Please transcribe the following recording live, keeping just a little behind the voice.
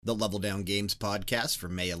The Level Down Games podcast for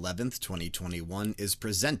May 11th, 2021 is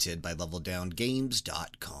presented by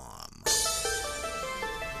LevelDownGames.com.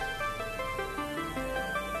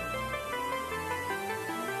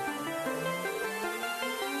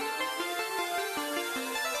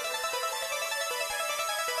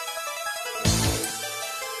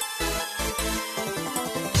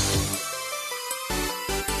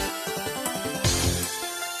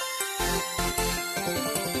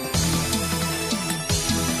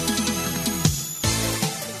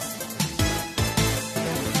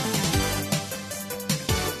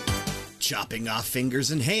 Chopping off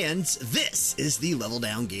fingers and hands, this is the Level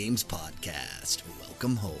Down Games podcast.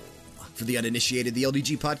 Welcome home. For the uninitiated, the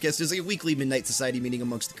LDG podcast is a weekly Midnight Society meeting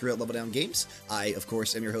amongst the crew at Level Down Games. I, of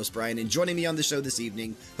course, am your host, Brian, and joining me on the show this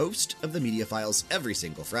evening, host of the Media Files every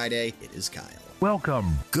single Friday, it is Kyle.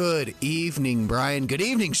 Welcome. Good evening, Brian. Good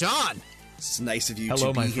evening, Sean. It's nice of you Hello,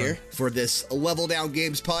 to be my here for this Level Down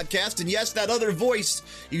Games podcast. And yes, that other voice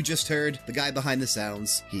you just heard, the guy behind the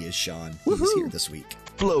sounds, he is Sean. He's here this week.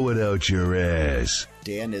 Blow it out your ass.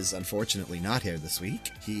 Dan is unfortunately not here this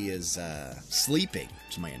week. He is sleeping,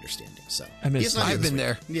 to my understanding. So I've been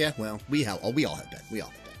there. Yeah, well, we all have been. We all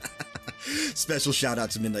have been. Special shout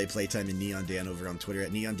out to Midnight Playtime and Neon Dan over on Twitter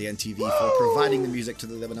at Neon Dan TV for providing the music to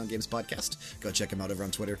the Level Down Games podcast. Go check him out over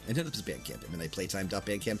on Twitter and hit up his Bandcamp at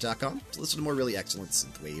midnightplaytime.bandcamp.com to listen to more really excellent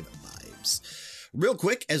synthwave vibes. Real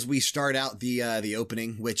quick, as we start out the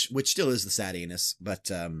opening, which still is the sadiness,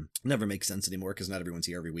 but never makes sense anymore because not everyone's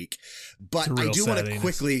here every week. But I do want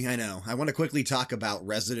to quickly talk about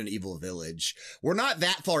Resident Evil Village. We're not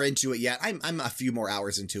that far into it yet. I'm a few more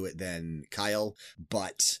hours into it than Kyle,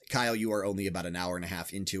 but Kyle, you are only about an hour and a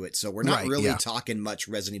half into it, so we're not talking much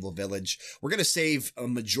Resident Evil Village. We're going to save a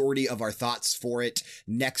majority of our thoughts for it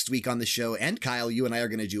next week on the show, and Kyle, you and I are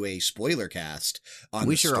going to do a spoiler cast on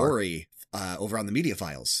the story. Over on the Media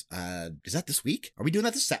Files. Is that this week? Are we doing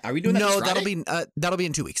that this Friday? No, that'll be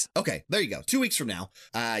in 2 weeks. Okay, there you go. 2 weeks from now,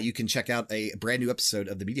 you can check out a brand new episode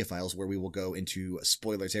of the Media Files where we will go into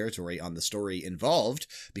spoiler territory on the story involved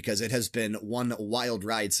because it has been one wild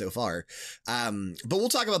ride so far. But we'll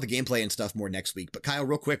talk about the gameplay and stuff more next week. But Kyle,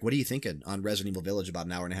 real quick, what are you thinking on Resident Evil Village about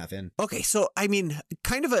an hour and a half in? Okay, so I mean,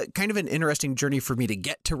 kind of an interesting journey for me to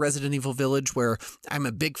get to Resident Evil Village, where I'm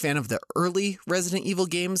a big fan of the early Resident Evil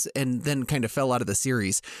games and then kind of fell out of the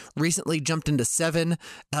series. Recently jumped into 7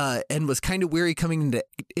 and was kind of weary coming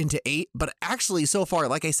into 8, but actually so far,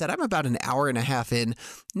 like I said, I'm about an hour and a half in,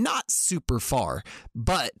 not super far,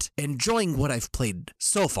 but enjoying what I've played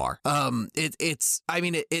so far.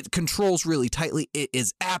 It controls really tightly. It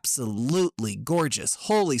is absolutely gorgeous.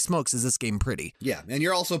 Holy smokes, is this game pretty. Yeah, and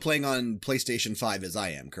you're also playing on PlayStation 5 as I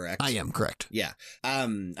am, correct? I am, correct. Yeah.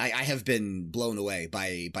 I have been blown away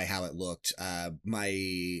by how it looked.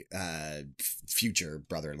 My future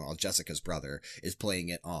brother-in-law, Jessica's brother, is playing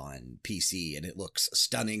it on PC and it looks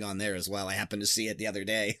stunning on there as well. I happened to see it the other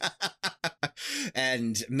day.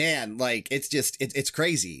 And man, like it's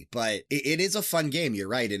crazy, but it is a fun game. You're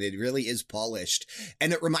right. And it really is polished.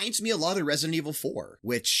 And it reminds me a lot of Resident Evil 4,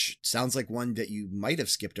 which sounds like one that you might have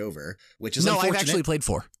skipped over, which is unfortunate. No, I've actually played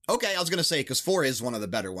 4. Okay, I was going to say, because 4 is one of the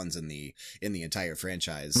better ones in the entire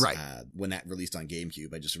franchise. Right. When that released on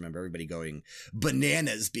GameCube, I just remember everybody going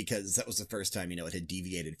bananas because that was the first time, it had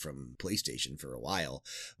deviated from PlayStation for a while.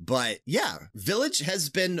 But yeah, Village has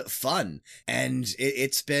been fun and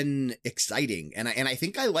it's been exciting. And I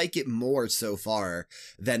think I like it more so far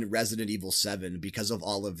than Resident Evil 7 because of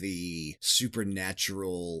all of the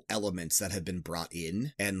supernatural elements that have been brought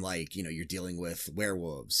in. And you're dealing with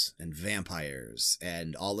werewolves and vampires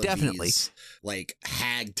and all of these like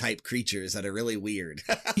hag type creatures that are really weird.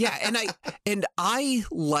 Yeah, and I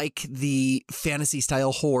like the fantasy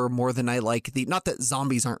style horror more than I like not that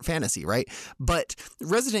zombies aren't fantasy, right? But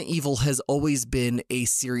Resident Evil has always been a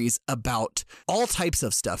series about all types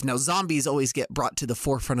of stuff. Now, zombies always get brought to the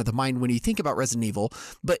forefront of the mind when you think about Resident Evil,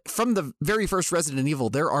 but from the very first Resident Evil,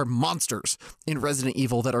 there are monsters in Resident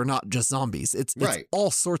Evil that are not just zombies. It's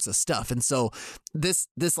all sorts of stuff. And so this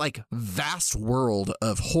like vast world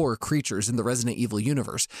of horror creatures in the Resident Evil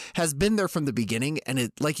universe has been there from the beginning. And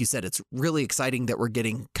it, like you said, it's really exciting that we're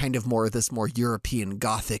getting kind of more of this more European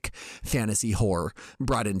Gothic fantasy horror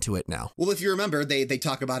brought into it now. Well, if you remember, they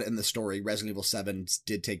talk about it in the story. Resident Evil 7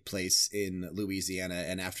 did take place in Louisiana,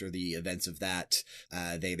 and after the events of that, that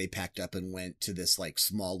they packed up and went to this like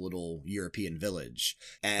small little European village.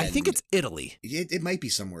 And I think it's Italy. It might be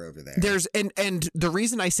somewhere over there. There's and the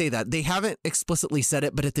reason I say that, they haven't explicitly said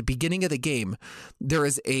it, but at the beginning of the game, there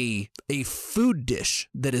is a food dish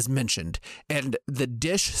that is mentioned, and the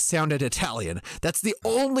dish sounded Italian. That's the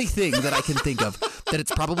only thing that I can think of that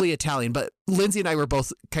it's probably Italian. But Lindsay and I were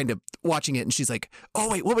both kind of watching it, and she's like, "Oh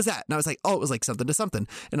wait, what was that?" And I was like, "Oh, it was like something to something."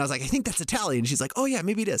 And I was like, "I think that's Italian." And she's like, "Oh yeah,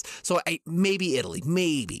 maybe it is." So maybe Italy,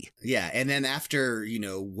 maybe. Yeah, and then after,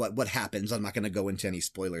 what happens, I'm not going to go into any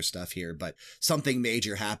spoiler stuff here, but something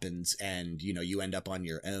major happens, and you end up on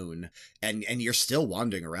your own, and you're still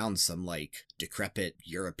wandering around some like decrepit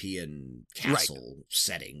European castle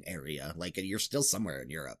setting area. Like, you're still somewhere in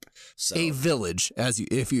Europe. So a village,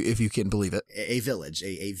 if you can believe it. A village,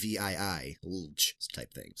 a VII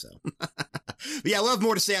type thing. So, but yeah, we'll have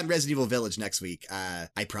more to say on Resident Evil Village next week.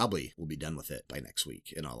 I probably will be done with it by next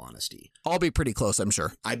week, in all honesty. I'll be pretty close, I'm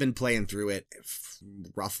sure. I've been playing through it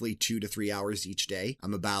roughly 2 to 3 hours each day.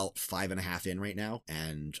 I'm about 5.5 in right now,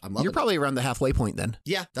 and I'm loving You're probably around the halfway point then.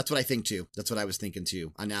 Yeah, that's what I think too. That's what I was thinking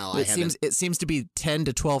too. Now it seems to be 10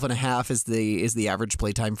 to 12 and a half is the average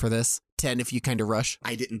playtime for this. 10 if you kind of rush.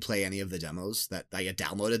 I didn't play any of the demos. That I had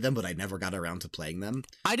downloaded them, but I never got around to playing them.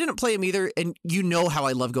 I didn't play them either, and you know how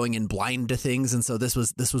I love going in blind to things, and so this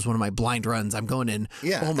was one of my blind runs. I'm going in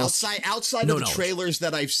almost outside of the trailers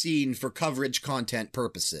that I've seen for coverage content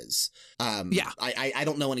purposes. I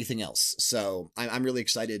don't know anything else, so I'm really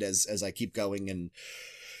excited as I keep going. And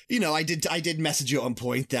I did message you at one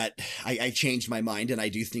point that I changed my mind, and I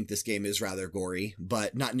do think this game is rather gory,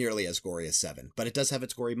 but not nearly as gory as 7. But it does have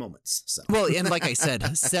its gory moments. So. Well, and like I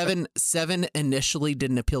said, 7 initially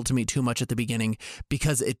didn't appeal to me too much at the beginning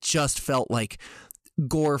because it just felt like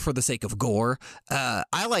gore for the sake of gore.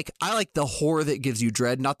 I like the horror that gives you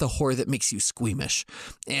dread, not the horror that makes you squeamish.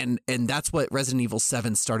 And that's what Resident Evil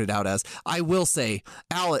 7 started out as. I will say,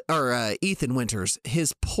 Ethan Winters,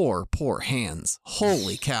 his poor hands.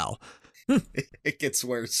 Holy cow. It gets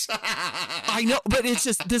worse. I know, but it's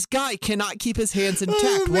just, this guy cannot keep his hands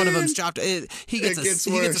intact. One of them's chopped. He gets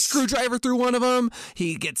a screwdriver through one of them.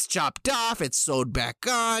 He gets chopped off. It's sewed back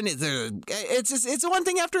on. It's one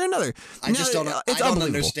thing after another. I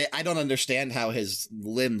don't understand how his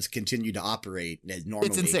limbs continue to operate normally.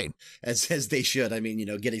 It's insane. As they should. I mean,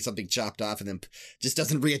 getting something chopped off and then just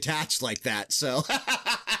doesn't reattach like that. So.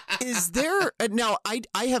 Is there now?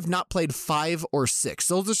 I have not played 5 or 6.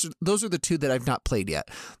 Those are the 2 that I've not played yet.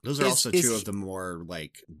 Those are also 2 of the more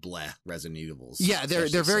like bleh Resident Evils. Yeah,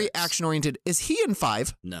 they're very action oriented. Is he in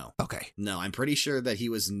 5? No. Okay. No, I'm pretty sure that he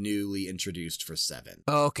was newly introduced for 7.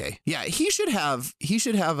 Okay. Yeah, he should have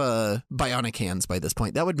bionic hands by this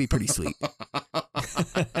point. That would be pretty sweet.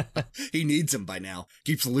 He needs them by now.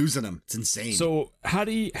 Keeps losing them. It's insane. So how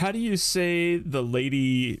do you say the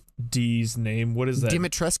Lady D's name? What is that?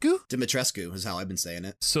 Dimitrescu is how I've been saying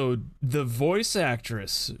it. So the voice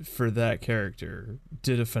actress for that character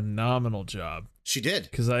did a phenomenal job. She did.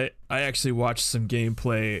 Because I actually watched some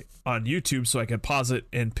gameplay on YouTube so I could pause it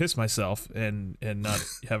and piss myself and not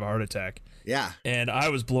have a heart attack. Yeah. And I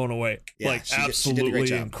was blown away. Yeah,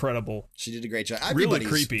 absolutely incredible. She did a great job. Really Everybody's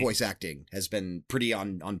creepy. Voice acting has been pretty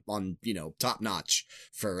on top notch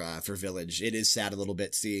for Village. It is sad a little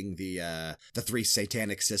bit seeing the 3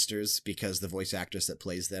 satanic sisters, because the voice actress that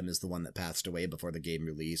plays them is the one that passed away before the game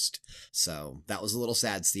released. So that was a little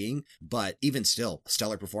sad seeing, but even still,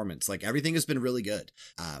 stellar performance. Like, everything has been really good.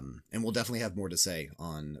 And we'll definitely have more to say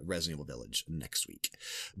on Resident Evil Village next week.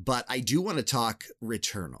 But I do want to talk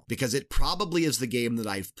Returnal, because it probably is the game that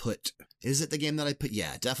I've put. Is it the game that I put?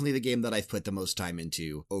 Yeah, definitely the game that I've put the most time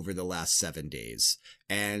into over the last 7 days.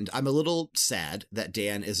 And I'm a little sad that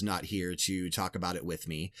Dan is not here to talk about it with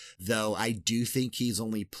me, though I do think he's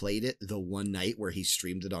only played it the one night where he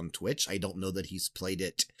streamed it on Twitch. I don't know that he's played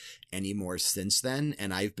it anymore since then,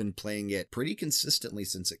 and I've been playing it pretty consistently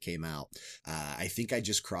since it came out. I think I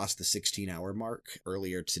just crossed the 16-hour mark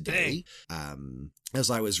earlier today. As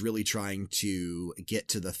I was really trying to get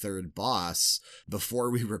to the 3rd boss before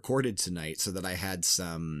we recorded tonight, so that I had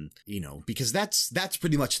some, because that's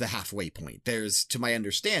pretty much the halfway point. There's, to my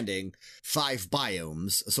understanding, 5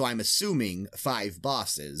 biomes, so I'm assuming 5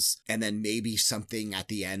 bosses, and then maybe something at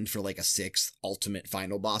the end for like a 6th ultimate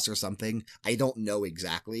final boss or something. I don't know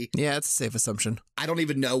exactly. Yeah, it's a safe assumption. I don't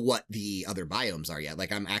even know what the other biomes are yet.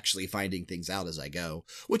 Like, I'm actually finding things out as I go,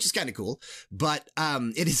 which is kind of cool. But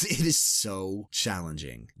it is so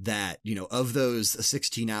challenging that, of those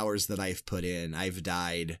 16 hours that I've put in, I've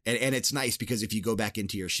died. And it's nice because if you go back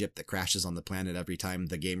into your ship that crashes on the planet every time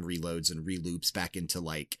the game reloads and reloops back into into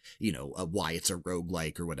like, why it's a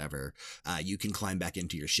roguelike or whatever, you can climb back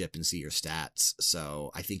into your ship and see your stats.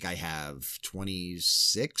 So I think I have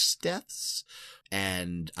 26 deaths.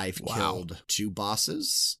 And I've killed 2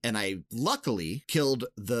 bosses, and I luckily killed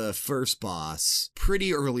the first boss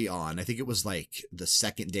pretty early on. I think it was like the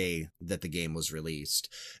second day that the game was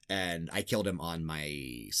released, and I killed him on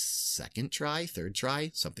my third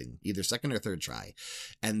try, something, either second or third try.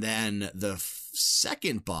 And then the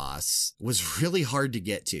second boss was really hard to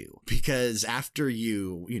get to, because after it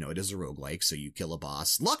is a roguelike, so you kill a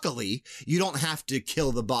boss. Luckily, you don't have to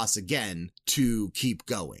kill the boss again to keep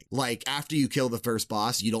going. Like, after you kill the first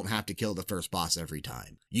boss, you don't have to kill the first boss every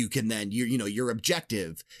time. You can then, your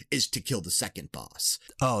objective is to kill the second boss.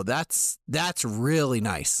 Oh, that's really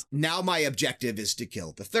nice. Now my objective is to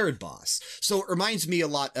kill the third boss. So it reminds me a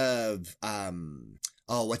lot of,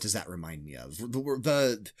 what does that remind me of?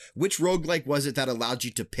 Which roguelike was it that allowed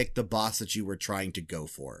you to pick the boss that you were trying to go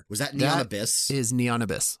for? Was that Neon Abyss? Is Neon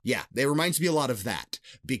Abyss. Yeah, it reminds me a lot of that,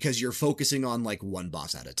 because you're focusing on like one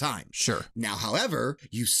boss at a time. Sure. Now, however,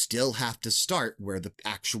 you still have to start where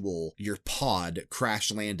your pod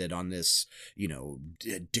crash landed on this,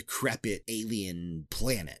 decrepit alien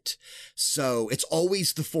planet. So it's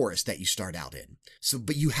always the forest that you start out in. So,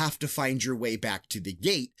 but you have to find your way back to the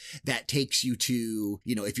gate that takes you to,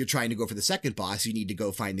 if you're trying to go for the second boss, you need to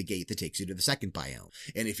go find the gate that takes you to the second biome.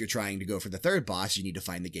 And if you're trying to go for the third boss, you need to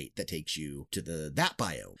find the gate that takes you to that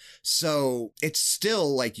biome. So it's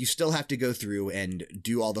still like, you still have to go through and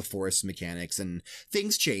do all the forest mechanics, and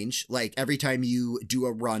things change. Like, every time you do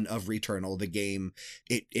a run of Returnal, the game,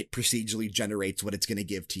 it procedurally generates what it's going to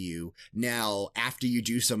give to you. Now, after you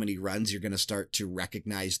do so many runs, you're going to start to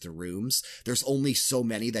recognize the rooms. There's only so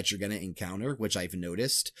many that you're going to encounter, which I've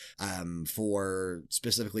noticed. For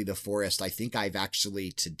specifically the forest, I think I've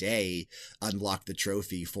actually today unlocked the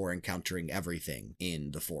trophy for encountering everything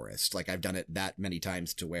in the forest. Like, I've done it that many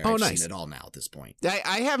times to where I've seen it all now at this point.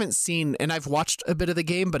 I haven't seen, and I've watched a bit of the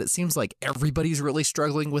game, but it seems like everybody's really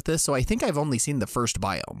struggling with this, so I think I've only seen the first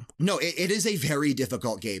biome. No, it is a very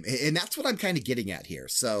difficult game, and that's what I'm kind of getting at here.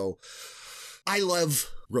 So, I love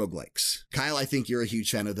roguelikes. Kyle, I think you're a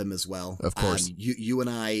huge fan of them as well. Of course. You and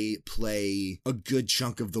I play a good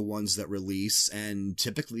chunk of the ones that release, and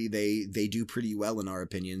typically they do pretty well in our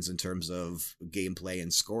opinions in terms of gameplay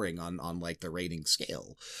and scoring on like the rating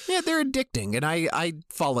scale. Yeah, they're addicting, and I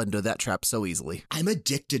fall into that trap so easily. I'm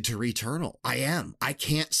addicted to Returnal. I am. I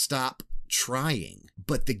can't stop trying,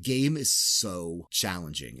 but the game is so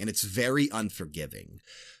challenging, and it's very unforgiving.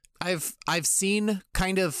 I've seen,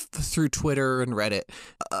 kind of through Twitter and Reddit,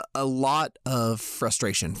 a lot of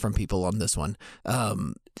frustration from people on this one.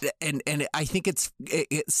 And I think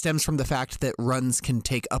it stems from the fact that runs can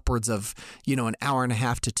take upwards of, an hour and a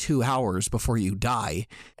half to 2 hours before you die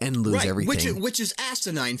and lose everything. Which is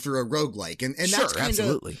asinine for a roguelike. And sure, that's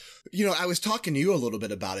absolutely. I was talking to you a little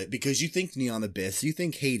bit about it, because you think Neon Abyss, you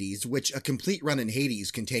think Hades, which a complete run in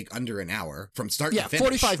Hades can take under an hour from start to finish.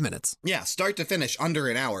 45 minutes. Yeah, start to finish under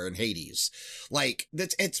an hour in Hades. Like,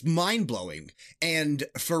 it's mind blowing. And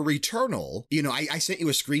for Returnal, I sent you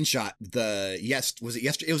a screenshot. Was it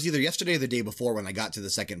yesterday? It was either yesterday or the day before, when I got to the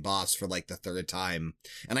second boss for like the third time,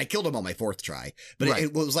 and I killed him on my fourth try. But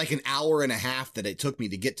it was like an hour and a half that it took me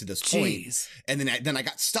to get to this point. And then I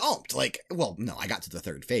got stomped. Like, well, no, I got to the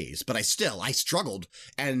third phase, but I struggled.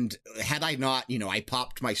 And had I not, I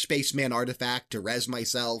popped my spaceman artifact to res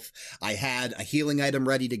myself. I had a healing item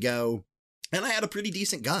ready to go. And I had a pretty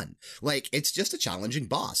decent gun. Like, it's just a challenging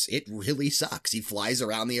boss. It really sucks. He flies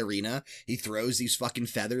around the arena. He throws these fucking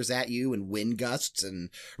feathers at you and wind gusts, and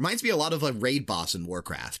reminds me a lot of a raid boss in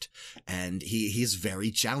Warcraft. And he's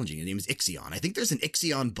very challenging. His name is Ixion. I think there's an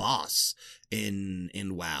Ixion boss in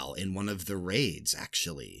WoW, in one of the raids,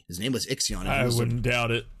 actually. His name was Ixion. I wouldn't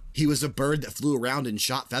doubt it. He was a bird that flew around and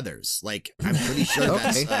shot feathers. Like, I'm pretty sure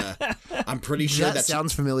that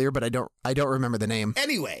sounds familiar, but I don't remember the name.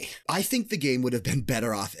 Anyway, I think the game would have been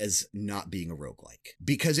better off as not being a roguelike,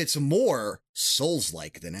 because it's more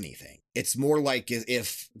Souls-like than anything. It's more like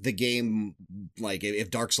if the game, like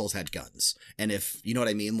if Dark Souls had guns, and if, you know what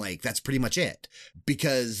I mean? Like, that's pretty much it,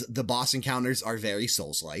 because the boss encounters are very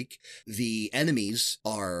Souls-like. The enemies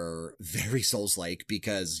are very Souls-like,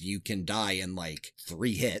 because you can die in like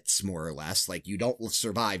 3 hits, more or less. Like, you don't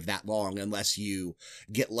survive that long unless you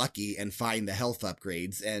get lucky and find the health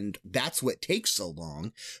upgrades. And that's what takes so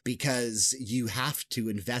long, because you have to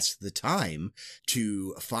invest the time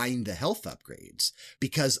to find the health upgrades. upgrades.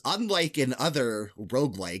 Because unlike in other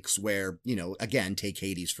roguelikes where, again, take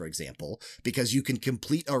Hades, for example, because you can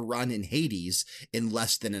complete a run in Hades in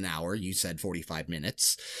less than an hour, you said 45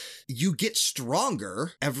 minutes, you get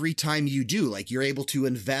stronger every time you do. Like, you're able to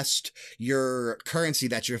invest your currency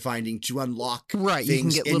that you're finding to unlock Right, you can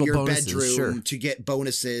things get in little your bonuses, bedroom, sure. to get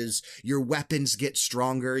bonuses. Your weapons get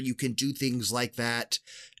stronger. You can do things like that.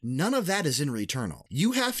 None of that is in Returnal.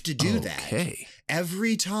 You have to do that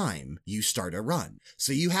every time you start a run.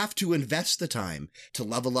 So you have to invest the time to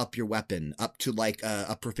level up your weapon up to like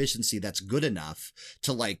a proficiency that's good enough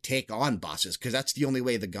to like take on bosses. Cause that's the only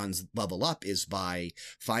way the guns level up, is by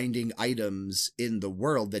finding items in the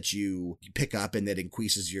world that you pick up and that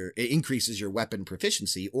increases your weapon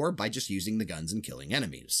proficiency, or by just using the guns and killing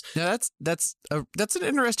enemies. Now that's an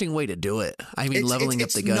interesting way to do it. I mean, leveling up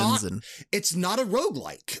the guns it's not a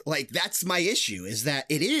roguelike. Like, that's my issue, is that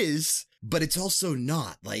it is, but it's also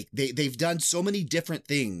not. Like, they've done so many different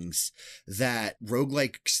things that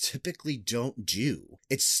roguelikes typically don't do.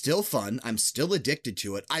 It's still fun. I'm still addicted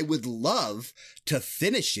to it. I would love to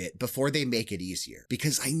finish it before they make it easier,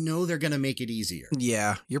 because I know they're going to make it easier.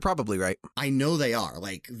 Yeah, you're probably right. I know they are.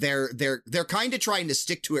 Like, they're kind of trying to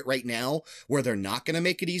stick to it right now, where they're not going to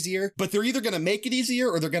make it easier, but they're either going to make it easier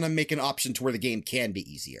or they're going to make an option to where the game can be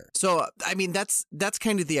easier. So, I mean, that's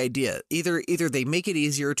kind of the idea. Either they make it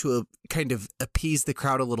easier to kind of appease the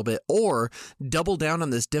crowd a little bit, or double down on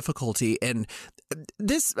this difficulty. And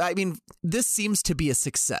this seems to be a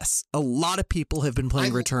success. A lot of people have been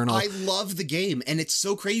playing Returnal. I love the game, and it's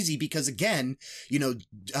so crazy because, again,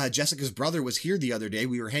 Jessica's brother was here the other day.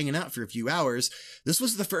 We were hanging out for a few hours. This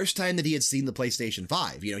was the first time that he had seen the PlayStation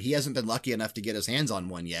 5. He hasn't been lucky enough to get his hands on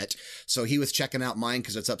one yet, so he was checking out mine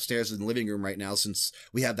because it's upstairs in the living room right now, since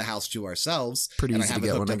we have the house to ourselves. Pretty easy to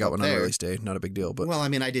get one. I got one on release day. Not a big deal, but well, I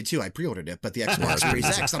mean, I did too. I pre-ordered it, but the Xbox Series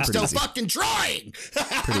X, I'm still fucking trying.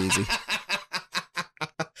 Pretty easy.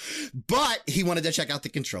 But he wanted to check out the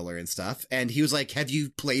controller and stuff, and he was like, have you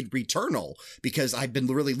played Returnal? Because I've been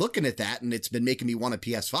really looking at that, and it's been making me want a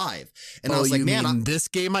PS5. And I was like, man, this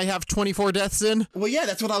game I have 24 deaths in? Well, yeah,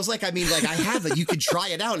 that's what I was like. I mean, like, I have it. You could try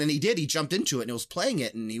it out. And he did. He jumped into it and was playing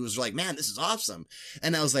it, and he was like, man, this is awesome.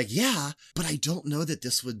 And I was like, yeah, but I don't know that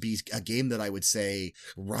this would be a game that I would say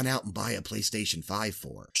run out and buy a PlayStation 5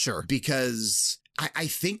 for. Sure. Because I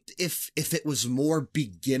think if it was more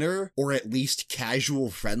beginner or at least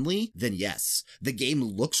casual friendly, then yes, the game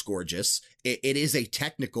looks gorgeous. It is a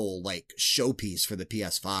technical, like, showpiece for the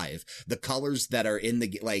PS5. The colors that are in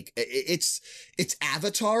the, like, it's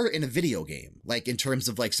Avatar in a video game, like, in terms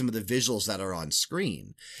of, like, some of the visuals that are on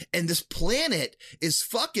screen. And this planet is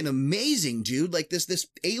fucking amazing, dude. Like, this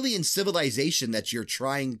alien civilization that you're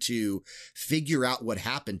trying to figure out what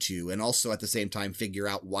happened to, and also at the same time figure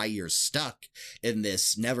out why you're stuck in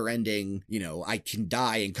this never ending, I can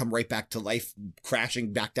die and come right back to life,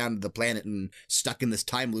 crashing back down to the planet and stuck in this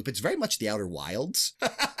time loop. It's very much the Outer Wilds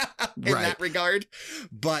in that regard.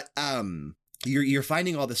 But, you're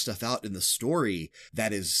finding all this stuff out in the story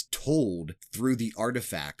that is told through the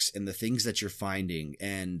artifacts and the things that you're finding,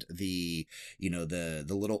 and the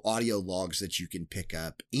little audio logs that you can pick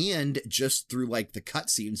up, and just through like the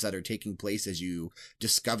cutscenes that are taking place as you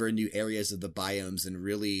discover new areas of the biomes and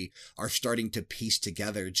really are starting to piece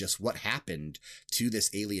together just what happened to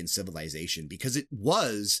this alien civilization, because it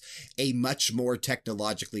was a much more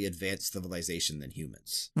technologically advanced civilization than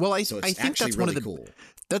humans. Well, I think that's really cool.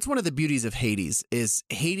 That's one of the beauties of Hades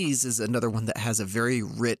is another one that has a very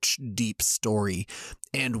rich, deep story.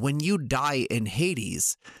 And when you die in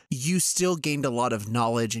Hades, you still gained a lot of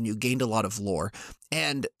knowledge and you gained a lot of lore.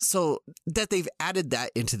 And so that they've added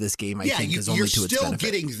that into this game, I think, is only to its benefit. You're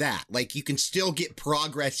still getting that. Like, you can still get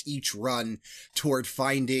progress each run toward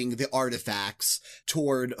finding the artifacts,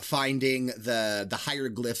 toward finding the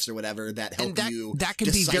hieroglyphs or whatever that help you. That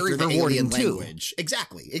can be very rewarding too. Language.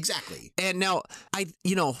 Exactly. And now, I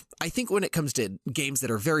think when it comes to games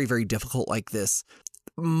that are very, very difficult like this,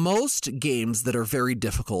 most games that are very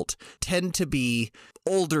difficult tend to be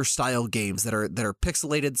older style games that are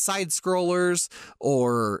pixelated side scrollers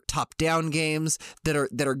or top down games that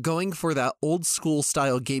are going for that old school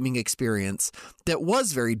style gaming experience that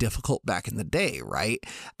was very difficult back in the day, right?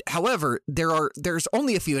 However, there's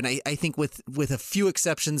only a few, and I think with a few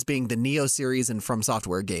exceptions being the Neo series and From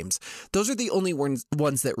Software games, those are the only ones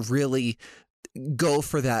that really go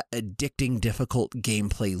for that addicting, difficult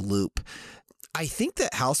gameplay loop. I think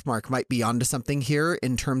that Housemarque might be onto something here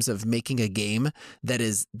in terms of making a game that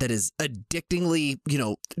is addictingly,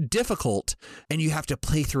 difficult, and you have to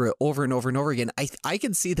play through it over and over and over again. I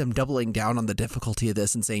can see them doubling down on the difficulty of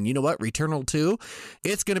this and saying, you know what, Returnal 2,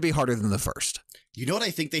 it's going to be harder than the first. You know what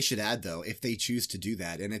I think they should add, though, if they choose to do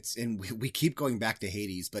that? And we keep going back to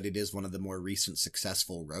Hades, but it is one of the more recent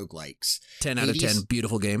successful roguelikes. 10 out of 10,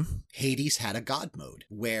 beautiful game. Hades had a god mode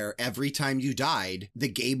where every time you died, the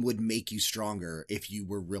game would make you stronger if you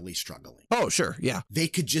were really struggling. Oh, sure. Yeah. They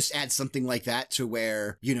could just add something like that to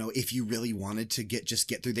where, you know, if you really wanted to get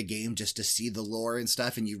through the game just to see the lore and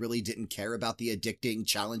stuff, and you really didn't care about the addicting,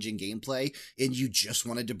 challenging gameplay, and you just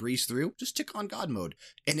wanted to breeze through, just tick on god mode.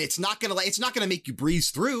 And it's not gonna make you breeze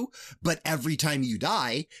through, but every time you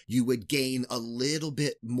die, you would gain a little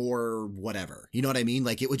bit more whatever. You know what I mean?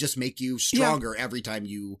 Like, it would just make you stronger every time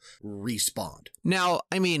you respawned. Now,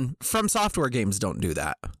 I mean, From Software games don't do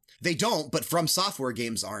that. They don't, but From Software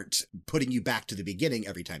games aren't putting you back to the beginning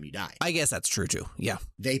every time you die. I guess that's true, too. Yeah.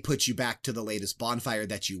 They put you back to the latest bonfire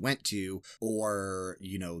that you went to, or,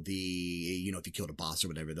 if you killed a boss or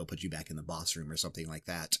whatever, they'll put you back in the boss room or something like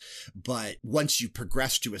that. But once you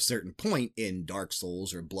progress to a certain point in Dark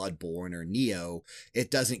Souls or Bloodborne or Neo,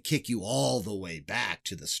 it doesn't kick you all the way back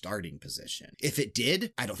to the starting position. If it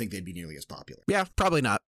did, I don't think they'd be nearly as popular. Yeah, probably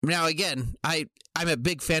not. Now, again, I'm a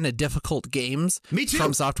big fan of difficult games. Me too.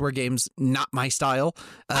 From Software games, not my style.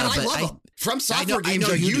 And I love them. From Software games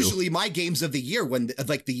are usually my games of the year,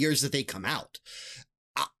 the years that they come out.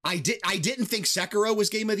 I didn't think Sekiro was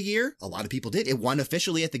Game of the Year. A lot of people did. It won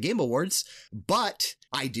officially at the Game Awards, but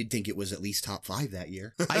I did think it was at least top 5 that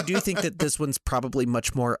year. I do think that this one's probably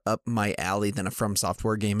much more up my alley than a From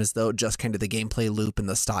Software game is, though, just kind of the gameplay loop and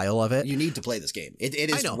the style of it. You need to play this game. It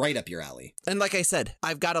is right up your alley. And like I said,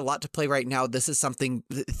 I've got a lot to play right now. This is something,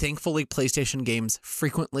 thankfully, PlayStation games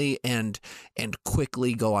frequently and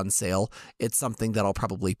quickly go on sale. It's something that I'll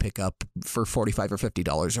probably pick up for $45 or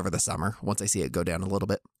 $50 over the summer once I see it go down a little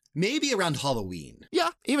bit. Maybe around Halloween. Yeah,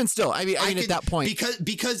 even still. I mean, at that point.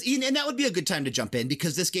 Because, and that would be a good time to jump in,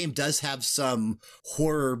 because this game does have some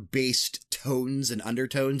horror-based tones and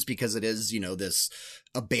undertones, because it is, this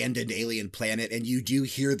abandoned alien planet, and you do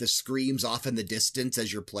hear the screams off in the distance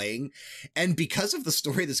as you're playing. And because of the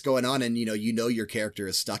story that's going on, and your character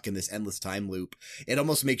is stuck in this endless time loop, it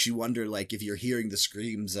almost makes you wonder, like, if you're hearing the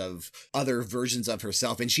screams of other versions of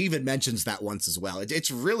herself. And she even mentions that once as well.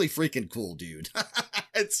 It's really freaking cool, dude.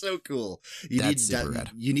 It's so cool. You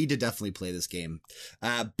need to definitely play this game.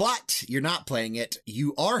 But you're not playing it.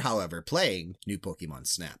 You are, however, playing New Pokemon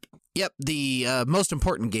Snap. Yep, the most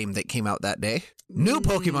important game that came out that day. New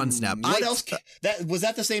Pokemon Snap. What else? Was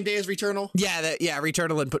that the same day as Returnal? Yeah,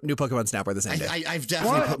 Returnal and New Pokemon Snap were the same day. I've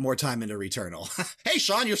definitely put more time into Returnal. Hey,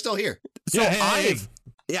 Sean, you're still here. So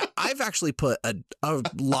I've actually put a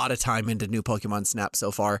lot of time into New Pokemon Snap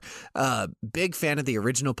so far. Big fan of the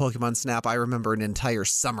original Pokemon Snap. I remember an entire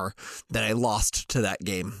summer that I lost to that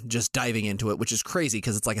game, just diving into it, which is crazy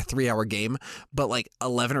because it's like a 3-hour game. But like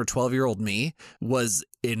 11 or 12-year-old me was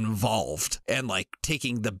involved and like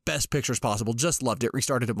taking the best pictures possible. Just loved it.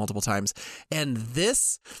 Restarted it multiple times. And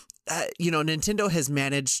this, Nintendo has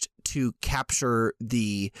managed to capture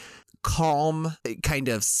the calm kind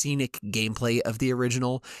of scenic gameplay of the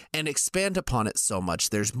original and expand upon it so much.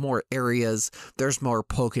 There's more areas, there's more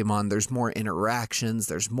Pokemon, there's more interactions,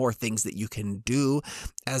 there's more things that you can do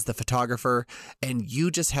as the photographer, and you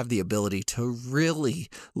just have the ability to really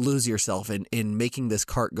lose yourself in making this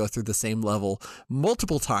cart go through the same level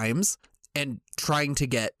multiple times and trying to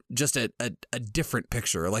get just a different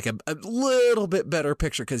picture, like a little bit better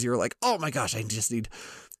picture, because you're like, oh my gosh, I just need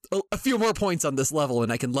a few more points on this level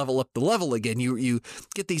and I can level up the level again. You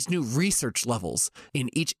get these new research levels in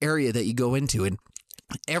each area that you go into, and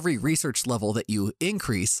every research level that you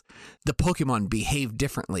increase, the Pokemon behave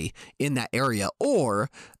differently in that area, or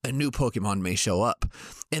a new Pokemon may show up.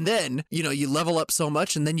 And then, you level up so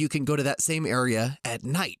much, and then you can go to that same area at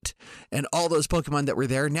night. And all those Pokemon that were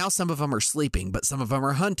there, now some of them are sleeping, but some of them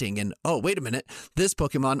are hunting. And, oh, wait a minute, this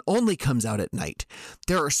Pokemon only comes out at night.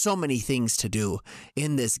 There are so many things to do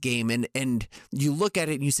in this game. And you look at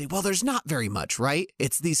it and you say, well, there's not very much, right?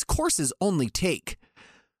 It's these courses only take,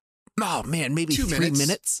 oh man, maybe 3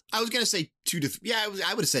 minutes. I was going to say 2 to 3. Yeah,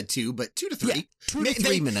 I would have said 2, but 2 to 3. Yeah, 2 to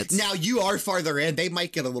 3 minutes. Now you are farther in. They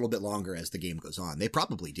might get a little bit longer as the game goes on. They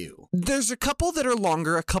probably do. There's a couple that are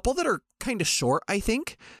longer, a couple that are kind of short, I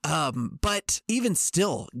think. But even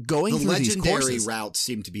still, going through these courses, the legendary routes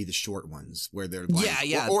seem to be the short ones, where they're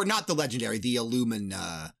like, or not the legendary, the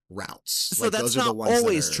routes. So Like, that's those are the not ones that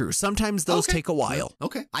always are- true. Sometimes those Okay. take a while.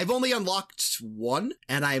 Okay. I've only unlocked one,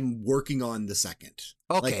 and I'm working on the second.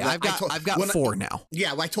 Okay, Like, I've got 4 now.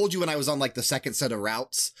 Yeah, well, I told you when I was on like the second set of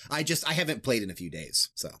routes. I haven't played in a few days.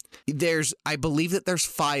 So I believe that there's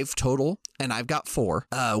 5 total, and I've got 4.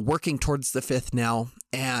 Working towards the 5th now,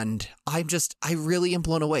 and I really am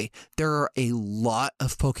blown away. There are a lot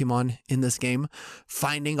of Pokemon in this game.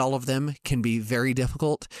 Finding all of them can be very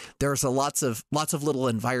difficult. There's lots of little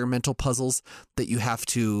environmental puzzles that you have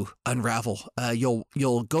to unravel.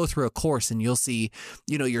 You'll go through a course and you'll see,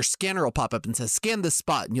 your scanner will pop up and says, scan this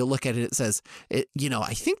spot, and you'll look at it. It says,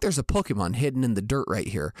 I think there's a Pokemon hidden in the dirt right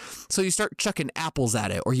here. So you start chucking apples at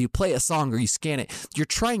it, or you play a song, or you scan it. You're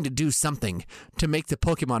trying to do something to make the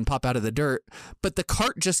Pokemon pop out of the dirt, but the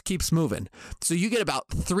cart just keeps moving. So you get about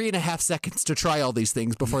 3.5 seconds to try all these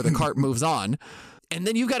things before the cart moves on. And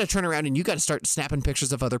then you got to turn around and you got to start snapping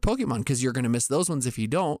pictures of other Pokemon, because you're going to miss those ones if you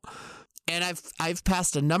don't. And I've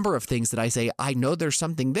passed a number of things that I say, I know there's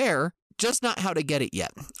something there, just not how to get it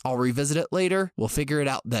yet. I'll revisit it later. We'll figure it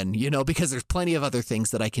out then, because there's plenty of other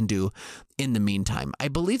things that I can do in the meantime. I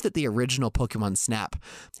believe that the original Pokemon Snap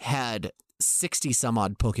had 60 some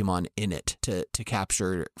odd Pokemon in it to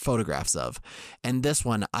capture photographs of. And this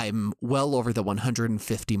one, I'm well over the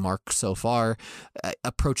 150 mark so far,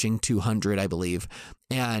 approaching 200, I believe.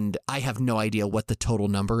 And I have no idea what the total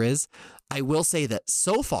number is. I will say that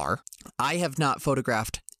so far, I have not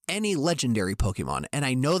photographed any legendary Pokemon, and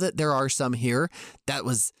I know that there are some here. That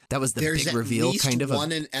was the there's big at reveal, least kind of.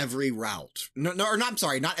 One in every route. I'm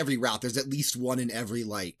sorry, not every route. There's at least one in every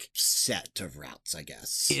set of routes, I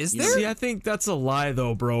guess. Is You know? there? See, I think that's a lie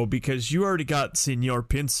though, bro, because you already got Senor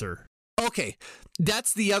Pinsir. Okay,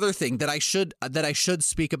 that's the other thing that I should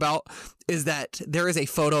speak about, is that there is a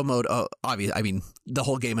photo mode. Oh, obviously, I mean, the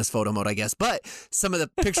whole game is photo mode, I guess. But some of the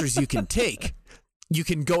pictures you can take, you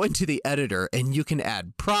can go into the editor and you can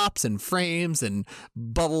add props and frames and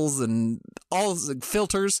bubbles and all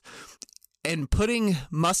filters. And putting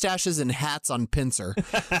mustaches and hats on Pinsir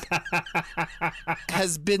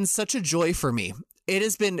has been such a joy for me.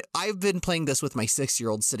 I've been playing this with my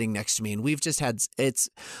 6-year-old sitting next to me, and it's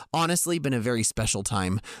honestly been a very special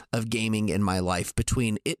time of gaming in my life,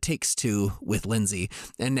 between It Takes Two with Lindsay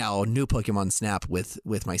and now new Pokemon Snap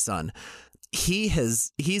with my son.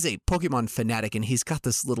 He's a Pokemon fanatic, and he's got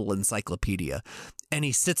this little encyclopedia, and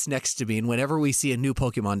he sits next to me, and whenever we see a new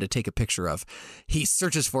Pokemon to take a picture of, he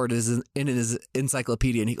searches for it in his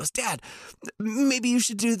encyclopedia, and he goes, Dad, maybe you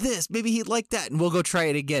should do this, maybe he'd like that, and we'll go try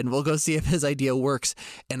it again. We'll go see if his idea works.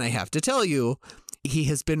 And I have to tell you, he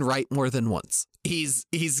has been right more than once. He's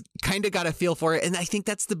kind of got a feel for it. And I think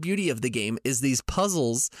that's the beauty of the game, is these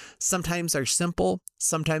puzzles sometimes are simple,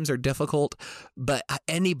 sometimes are difficult, but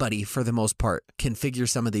anybody for the most part can figure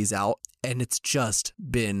some of these out. And it's just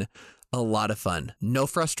been a lot of fun. No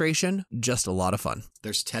frustration, just a lot of fun.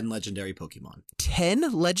 There's 10 legendary Pokemon.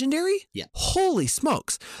 10 legendary? Yeah. Holy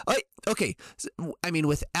smokes. Okay. I mean,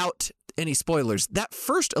 without any spoilers, that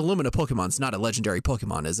first Illumina Pokemon's not a legendary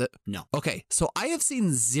Pokemon, is it? No. Okay, so I have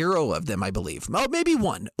seen 0 of them, I believe. Oh, maybe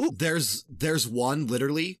 1. Ooh. There's one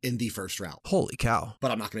literally in the first route, Holy cow.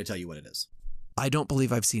 but I'm not going to tell you what it is. I don't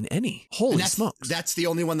believe I've seen any. Holy And smokes. That's the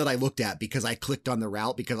only one that I looked at, because I clicked on the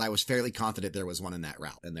route because I was fairly confident there was one in that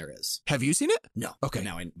route, and there is. Have you seen it? No. Okay.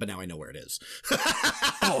 But now I know where it is.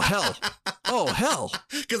 Oh, hell. Oh, hell.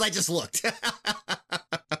 Because I just looked.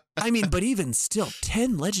 I mean, but even still,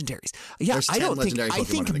 10 legendaries. Yeah, There's I 10 don't think. legendary I Pokemon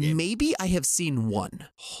think in the game. maybe I have seen 1.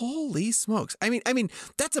 Holy smokes! I mean,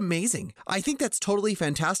 that's amazing. I think that's totally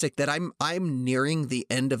fantastic. That I'm nearing the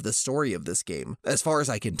end of the story of this game, as far as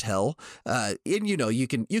I can tell. And you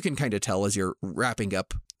can kind of tell as you're wrapping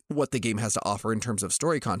up what the game has to offer in terms of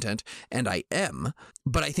story content, and I am.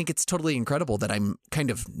 But I think it's totally incredible that I'm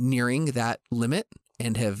kind of nearing that limit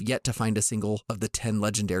and have yet to find a single of the 10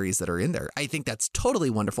 legendaries that are in there. I think that's totally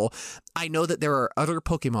wonderful. I know that there are other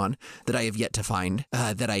Pokemon that I have yet to find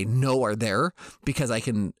that I know are there, because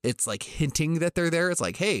it's like hinting that they're there. It's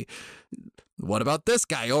like, hey, what about this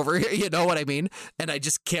guy over here? You know what I mean? And I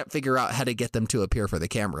just can't figure out how to get them to appear for the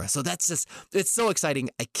camera. So it's so exciting.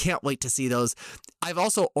 I can't wait to see those. I've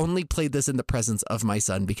also only played this in the presence of my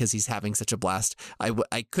son, because he's having such a blast.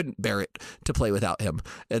 I couldn't bear it to play without him.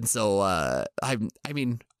 And so I'm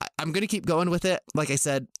going to keep going with it. Like I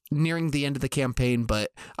said, nearing the end of the campaign,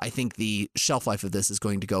 but I think the shelf life of this is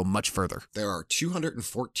going to go much further. There are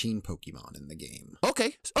 214 Pokemon in the game.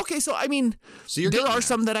 Okay. So I mean, So there are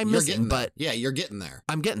some that I'm missing, but yeah, you're getting there.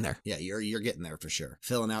 I'm getting there. Yeah, you're getting there for sure.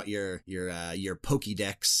 Filling out your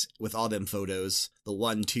Pokédex with all them photos. the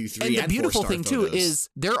 1, 2, 3, And the and beautiful 4-star thing too photos. is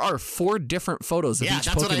there are 4 different photos of Yeah, each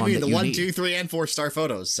that's Pokemon what I mean. that The you 1, need. 2, 3, and 4-star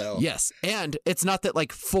photos. So Yes, and it's not that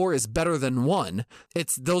like 4 is better than 1.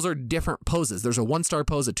 It's those are different poses. There's a 1-star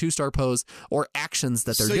pose, a 2-star pose, or actions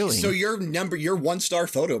that they're doing. So your 1-star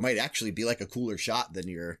photo might actually be like a cooler shot than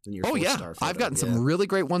your 4-star photo. I've gotten some really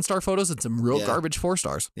great 1-star photos and some real garbage 4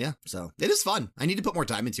 stars. Yeah, so it is fun. I need to put more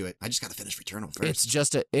time into it. I just got to finish Returnal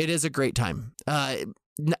first. It is a great time.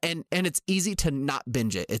 And it's easy to not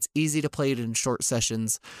binge it. It's easy to play it in short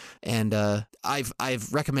sessions, and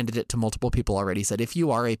I've recommended it to multiple people already. Said if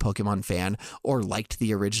you are a Pokemon fan or liked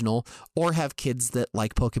the original or have kids that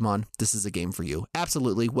like Pokemon, this is a game for you.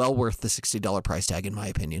 Absolutely well worth the $60 price tag in my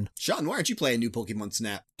opinion. Sean, why aren't you playing new Pokemon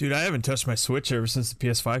Snap? Dude, I haven't touched my Switch ever since the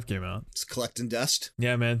PS5 came out. It's collecting dust.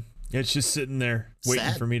 Yeah, man. It's just sitting there waiting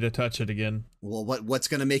Sad. for me to touch it again. Well, what's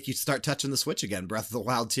going to make you start touching the Switch again? Breath of the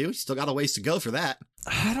Wild 2? You still got a ways to go for that.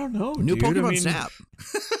 I don't know, New dude. Pokemon Snap.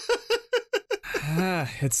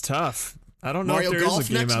 It's tough. I don't know Mario if there Golf is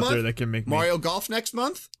a game next out month? there that can make Mario Golf next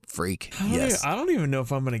month? Freak. me... Yes. I don't even know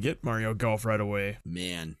if I'm going to get Mario Golf right away.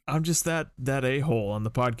 Man. I'm just that a-hole on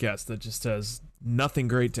the podcast that just has nothing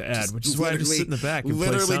great to add, which is why I just sit in the back and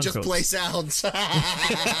literally play sound play codes.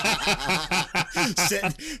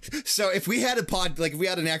 sounds. So if we had if we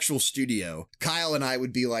had an actual studio, Kyle and I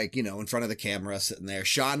would be like, in front of the camera sitting there.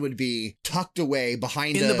 Sean would be tucked away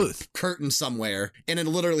behind In the booth. curtain somewhere in a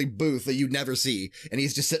literally booth that you'd never see. And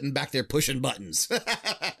he's just sitting back there pushing buttons.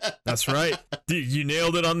 That's right. Dude, you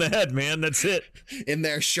nailed it on the head, man. That's it. In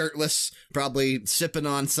there shirtless, probably sipping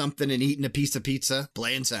on something and eating a piece of pizza,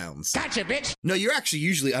 playing sounds. Gotcha, bitch. No, you're actually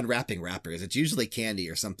usually unwrapping wrappers. It's usually candy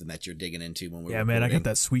or something that you're digging into when we're Yeah, man, I recording. got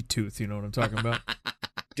that sweet tooth. You know what I'm talking about?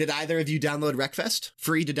 Did either of you download Wreckfest?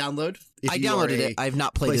 Free to download? If I you are downloaded a it. I've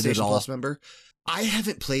not played it at PlayStation all. Plus member. I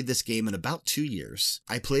haven't played this game in about 2 years.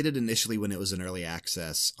 I played it initially when it was in early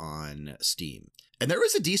access on Steam. And there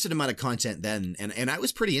was a decent amount of content then, and I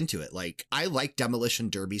was pretty into it. Like, I like Demolition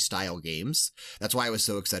Derby style games. That's why I was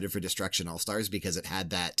so excited for Destruction All-Stars, because it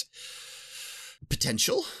had that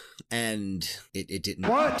potential, and it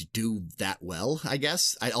didn't do that well, I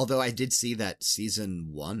guess. Although I did see that Season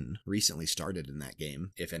 1 recently started in that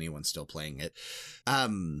game, if anyone's still playing it.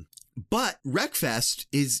 But Wreckfest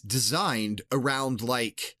is designed around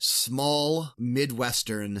like small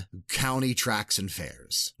Midwestern county tracks and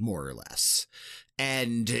fairs, more or less.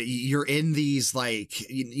 And you're in these like,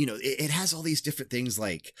 it has all these different things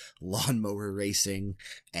like lawnmower racing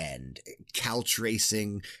and couch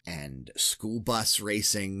racing and school bus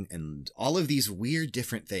racing and all of these weird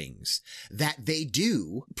different things that they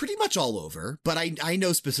do pretty much all over. But I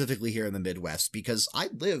know specifically here in the Midwest because I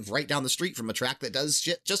live right down the street from a track that does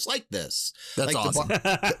shit just like this. That's like awesome.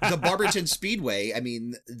 The Barberton Speedway, I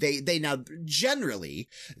mean, they now generally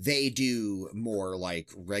they do more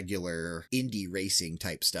like regular indie racing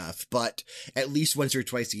type stuff, but at least once or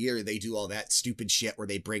twice a year they do all that stupid shit where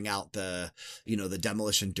they bring out the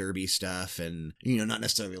demolition derby stuff and not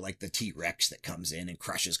necessarily like the T-Rex that comes in and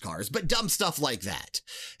crushes cars, but dumb stuff like that.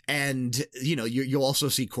 And you'll also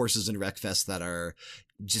see courses in Wreckfest that are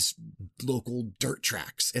just local dirt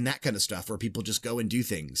tracks and that kind of stuff where people just go and do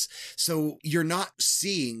things. So you're not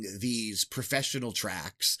seeing these professional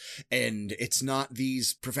tracks and it's not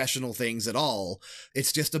these professional things at all.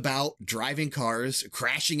 It's just about driving cars,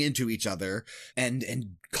 crashing into each other and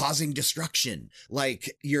causing destruction.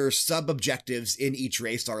 Like your sub objectives in each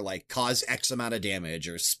race are like cause X amount of damage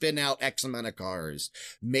or spin out X amount of cars,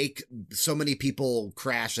 make so many people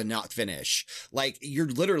crash and not finish. Like you're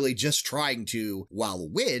literally just trying to, while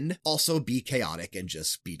win, also be chaotic and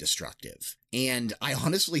just be destructive. And I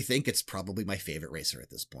honestly think it's probably my favorite racer at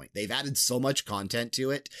this point. They've added so much content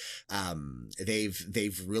to it.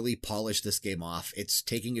 They've really polished this game off. It's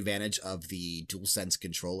taking advantage of the DualSense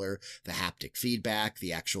controller, the haptic feedback,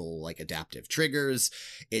 the actual like adaptive triggers.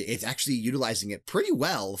 It's actually utilizing it pretty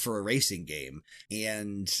well for a racing game.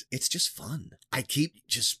 And it's just fun. I keep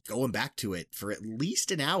just going back to it for at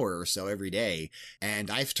least an hour or so every day.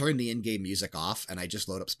 And I've turned the in-game music off and I just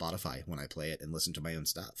load up Spotify when I play it and listen to my own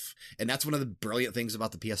stuff. And that's one of the brilliant things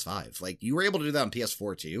about the PS5. Like you were able to do that on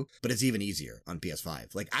PS4 too, but it's even easier on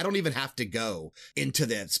PS5. Like I don't even have to go into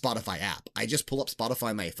the Spotify app. I just pull up Spotify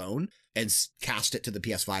on my phone and cast it to the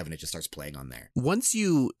PS5 and it just starts playing on there. Once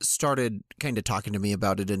you started kind of talking to me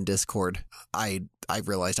about it in Discord, I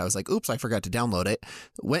realized I was like, oops, I forgot to download it.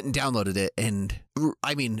 Went and downloaded it, and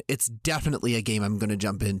I mean, it's definitely a game I'm going to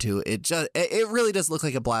jump into. It really does look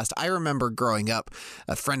like a blast. I remember growing up,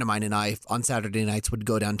 a friend of mine and I on Saturday nights would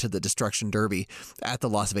go down to the Destruction Derby at the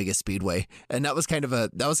Las Vegas Speedway, and that was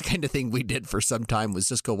the kind of thing we did for some time, was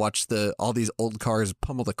just go watch all these old cars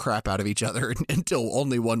pummel the crap out of each other until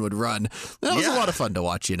only one would run. That was a lot of fun to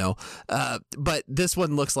watch, But this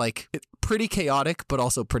one looks like pretty chaotic, but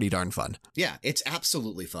also pretty darn fun. Yeah, it's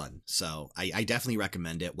absolutely fun. So I definitely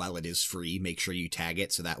recommend it. While it is free, make sure you tag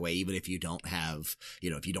it, so that way, even if you don't have,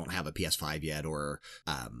 if you don't have a PS5 yet, or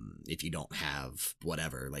if you don't have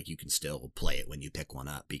whatever, like, you can still play it when you pick one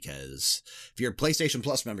up, because if you're a PlayStation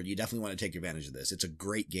Plus member, you definitely want to take advantage of this. It's a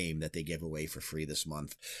great game that they give away for free this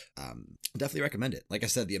month. Definitely recommend it. Like I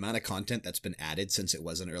said, the amount of content that's been added since it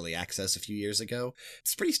was in early access a few years ago,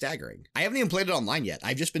 it's pretty staggering. I haven't even played it online yet.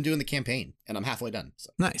 I've just been doing the campaign, and I'm halfway done.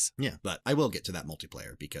 So. Nice. Yeah, but I will get to that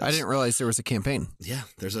multiplayer, because I didn't realize there was a campaign. Yeah,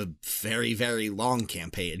 there's a very, very long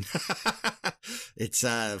campaign. It's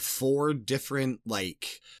 4 different,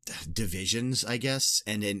 divisions, I guess,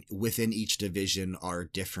 and then within each division are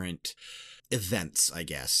different events, I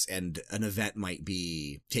guess, and an event might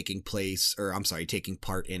be taking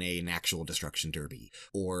part in an actual Destruction Derby,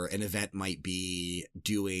 or an event might be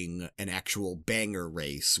doing an actual banger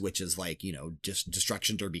race, which is just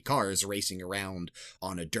Destruction Derby cars racing around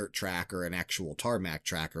on a dirt track or an actual tarmac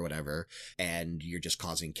track or whatever, and you're just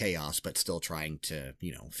causing chaos but still trying to,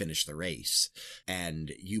 finish the race.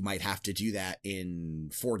 And you might have to do that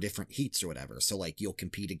in 4 different heats or whatever. So you'll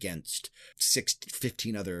compete against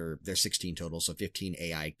 15 other, there's 16 total, so 15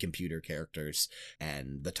 AI computer characters,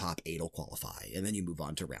 and the top 8 will qualify, and then you move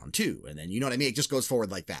on to round 2, and then, you know what I mean? It just goes forward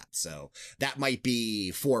like that. So that might be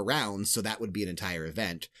 4 rounds, so that would be an entire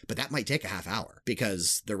event, but that might take a half hour,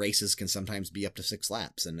 because the races can sometimes be up to 6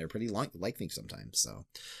 laps, and they're pretty lengthy sometimes. So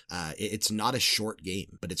it's not a short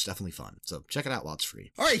game, but it's definitely fun. So check it out while it's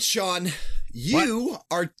free. All right, Sean, you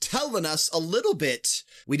are telling us a little bit.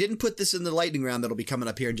 We didn't put this in the lightning round that'll be coming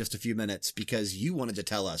up here in just a few minutes, because you wanted to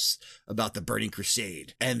tell us about the Burning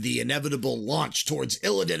Crusade and the inevitable launch towards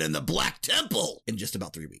Illidan and the Black Temple in just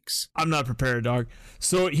about 3 weeks. I'm not prepared, dog.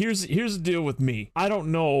 So here's the deal with me. I don't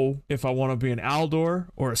know if I want to be an Aldor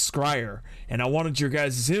or a Scryer, and I wanted your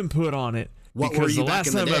guys' input on it. What were because you the back last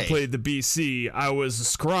in the time I day? played the BC, I was a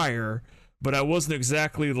Scryer, but I wasn't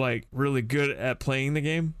exactly really good at playing the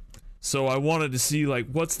game. So I wanted to see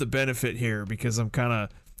what's the benefit here, because I'm kind of,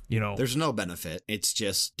 There's no benefit. It's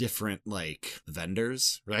just different,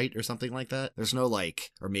 vendors, right? Or something like that. There's no,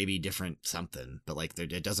 or maybe different something, but,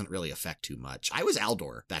 it doesn't really affect too much. I was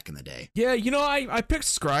Aldor back in the day. Yeah, I picked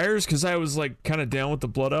Scryers because I was, kind of down with the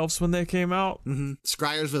Blood Elves when they came out. Mm-hmm.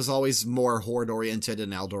 Scryers was always more Horde-oriented,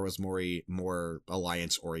 and Aldor was more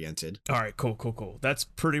Alliance-oriented. All right, cool. That's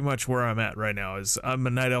pretty much where I'm at right now, is I'm a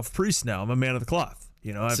Night Elf Priest now. I'm a Man of the Cloth. So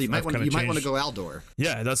you might want to go Aldor.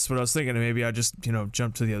 Yeah, that's what I was thinking. Maybe I just,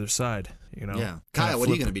 jump to the other side, Yeah. Kyle, what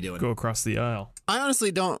are you going to be doing? Go across the aisle. I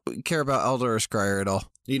honestly don't care about Eldor or Scryer at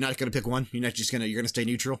all. You're not going to pick one? You're going to stay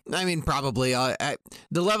neutral? I mean, probably. The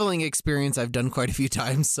leveling experience I've done quite a few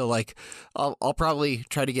times, so I'll probably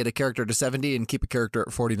try to get a character to 70 and keep a character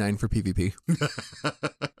at 49 for PvP.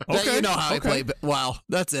 Okay, you know how I play, but wow,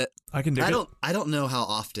 that's it. I can dig it. I don't know how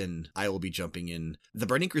often I will be jumping in. The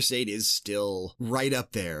Burning Crusade is still right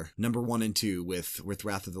up there, number 1 and 2 with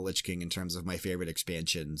Wrath of the Lich King in terms of my favorite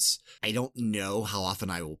expansions. I don't know how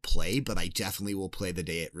often I will play, but I definitely will play the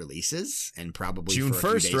day it releases, and probably June for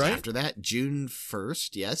a 1st, few days right? after that. June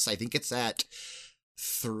 1st, yes. I think it's at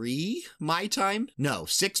 3 my time. No,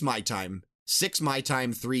 6 my time. 6 my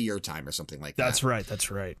time, 3 your time, or something like that.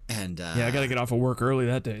 That's right. And yeah, I gotta get off of work early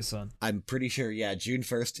that day, son. I'm pretty sure, June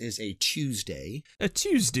 1st is a Tuesday. A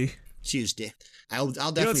Tuesday. I'll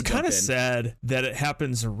definitely It's jump kind of in. sad that it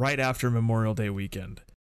happens right after Memorial Day weekend.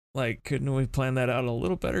 Couldn't we plan that out a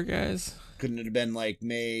little better, guys? Couldn't it have been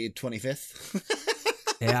May 25th?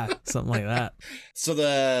 Yeah, something like that. So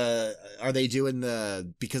are they doing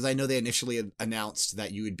because I know they initially announced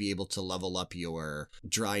that you would be able to level up your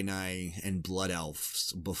Draenei and Blood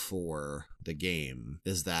Elves before the game.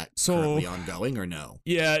 Is that currently ongoing or no?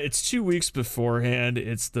 Yeah, it's 2 weeks beforehand.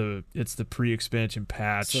 It's the pre-expansion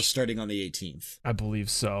patch. So starting on the 18th. I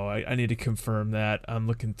believe so. I need to confirm that. I'm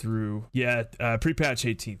looking through. Yeah, pre-patch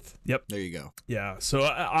 18th. Yep. There you go. Yeah, so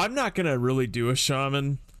I'm not going to really do a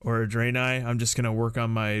shaman or a Draenei. I'm just going to work on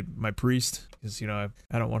my priest, because, I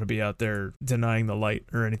don't want to be out there denying the light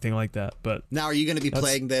or anything like that. But now, are you going to be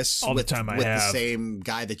playing this with the same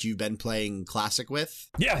guy that you've been playing Classic with?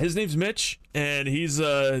 Yeah, his name's Mitch, and he's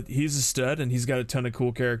a stud, and he's got a ton of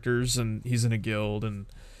cool characters, and he's in a guild, and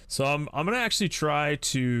So I'm gonna actually try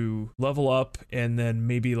to level up and then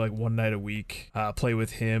maybe like one night a week play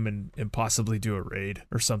with him and possibly do a raid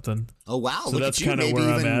or something. Oh wow! So look that's at you. kind of where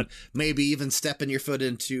I'm at. Maybe even stepping your foot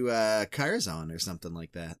into Karazhan or something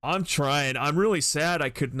like that. I'm trying. I'm really sad I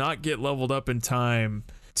could not get leveled up in time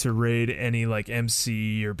to raid any like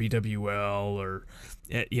MC or BWL or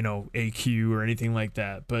AQ or anything like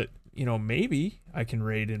that. But maybe I can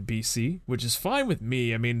raid in BC, which is fine with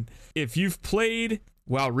me. I mean, if you've played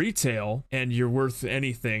WoW Retail and you're worth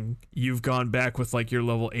anything, you've gone back with like your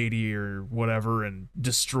level 80 or whatever and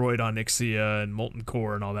destroyed Onyxia and Molten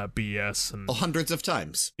Core and all that BS. And hundreds of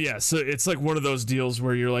times. yeah, so it's like one of those deals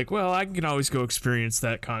where you're like, well, I can always go experience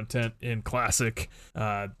that content in Classic,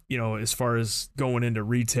 as far as going into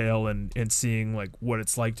retail and seeing like what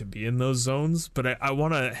it's like to be in those zones. But I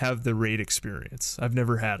want to have the raid experience. I've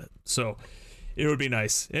never had it. So it would be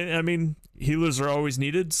nice. And I mean, healers are always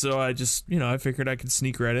needed, so I just, I figured I could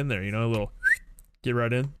sneak right in there, a little get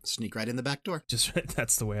right in. Sneak right in the back door. Just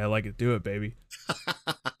that's the way I like to do it, baby.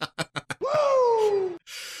 Woo!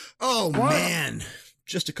 Oh, man.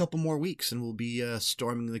 Just a couple more weeks and we'll be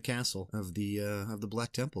storming the castle of the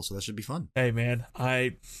Black Temple, so that should be fun. Hey, man,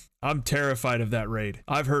 I'm terrified of that raid.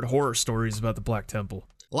 I've heard horror stories about the Black Temple.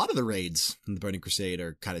 A lot of the raids in the Burning Crusade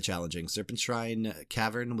are kind of challenging. Serpent Shrine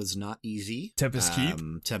Cavern was not easy. Tempest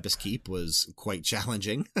Keep? Tempest Keep was quite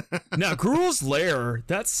challenging. Now, Gruul's Lair,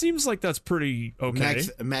 that seems like that's pretty okay.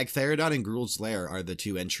 Magtheridon and Gruul's Lair are the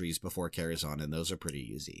two entries before Karazhan, and those are pretty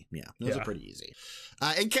easy. Yeah, those are pretty easy.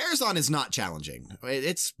 And Karazhan is not challenging.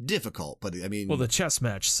 It's difficult, but I mean... Well, the chess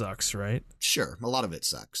match sucks, right? Sure, a lot of it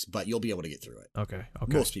sucks, but you'll be able to get through it. Okay.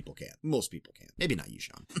 Most people can. Maybe not you,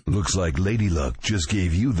 Sean. Looks like Lady Luck just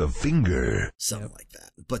gave you the finger. Something like that.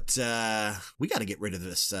 But we got to get rid of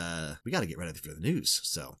this. We got to get rid of it for the news.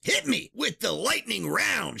 So hit me with the lightning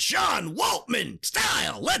round, Sean Waltman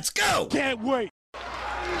style. Let's go. Can't wait.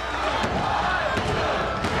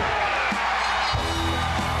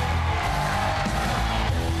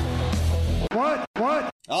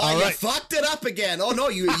 What? Oh, you fucked it up again. Oh no,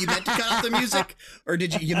 you meant to cut off the music, or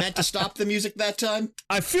did you meant to stop the music that time?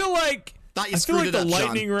 I feel like the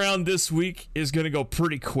lightning round this week is going to go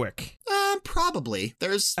pretty quick. Probably.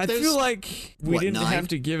 I feel like we didn't have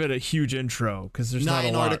to give it a huge intro because there's not a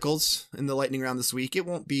lot. 9 articles in the lightning round this week. It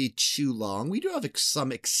won't be too long. We do have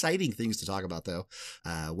some exciting things to talk about, though.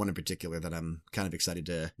 One in particular that I'm kind of excited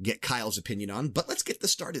to get Kyle's opinion on. But let's get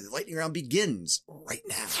this started. The lightning round begins right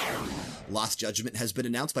now. Lost Judgment has been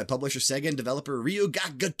announced by publisher Sega and developer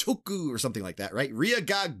Ryuga Gotoku, or something like that, right?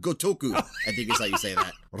 Ryuga Gotoku, I think is how you say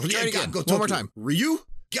that. Try it again. One more time. Ryuga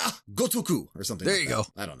Gotoku, or something there like that. There you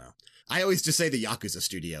go. I don't know. I always just say the Yakuza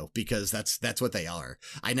studio because that's what they are.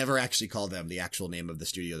 I never actually call them the actual name of the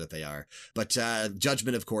studio that they are. But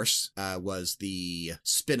Judgment, of course, was the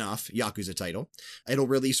spin-off Yakuza title. It'll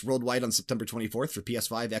release worldwide on September 24th for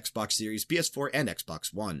PS5, Xbox Series, PS4, and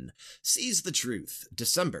Xbox One. Seize the Truth,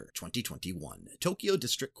 December 2021. Tokyo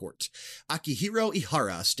District Court. Akihiro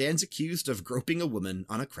Ihara stands accused of groping a woman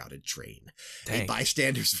on a crowded train. Dang. A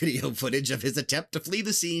bystander's video footage of his attempt to flee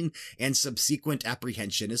the scene and subsequent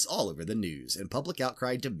apprehension is all over the news, and public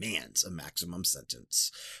outcry demands a maximum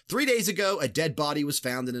sentence. 3 days ago, a dead body was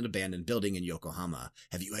found in an abandoned building in Yokohama.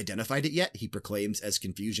 Have you identified it yet? He proclaims as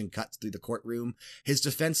confusion cuts through the courtroom. His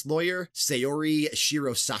defense lawyer, Sayori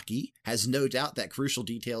Shirosaki, has no doubt that crucial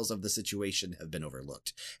details of the situation have been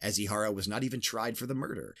overlooked, as Ihara was not even tried for the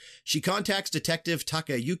murder. She contacts Detective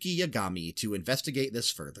Takayuki Yagami to investigate this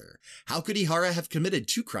further. How could Ihara have committed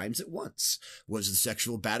 2 crimes at once? Was the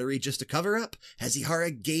sexual battery just a cover-up? Has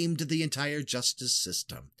Ihara gamed the entire justice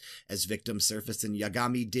system? As victims surface and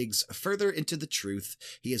Yagami digs further into the truth,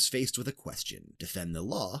 he is faced with a question: defend the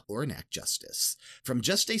law or enact justice? From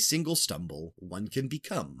just a single stumble, one can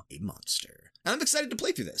become a monster. And I'm excited to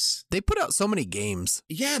play through this. They put out so many games.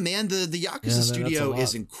 Yeah, man, the Yakuza studio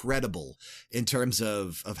is incredible in terms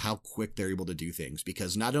of how quick they're able to do things,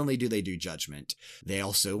 because not only do they do Judgment, they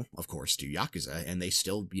also, of course, do Yakuza, and they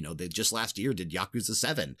still, they just last year did Yakuza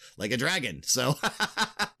 7, like a dragon, so...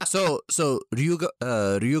 So Ryuga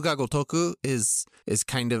Gotoku is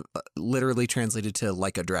kind of literally translated to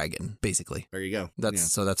like a dragon, basically. There you go.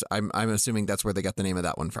 I'm assuming that's where they got the name of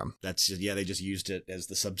that one from. They just used it as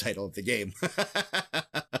the subtitle of the game.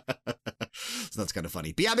 So that's kind of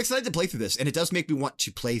funny. But yeah, I'm excited to play through this, and it does make me want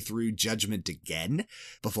to play through Judgment again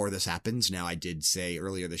before this happens. Now, I did say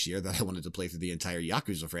earlier this year that I wanted to play through the entire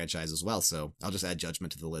Yakuza franchise as well, so I'll just add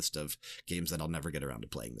Judgment to the list of games that I'll never get around to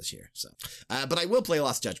playing this year. So, but I will play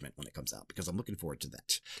Lost Judgment when it comes out, because I'm looking forward to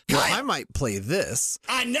that. Well, I might play this.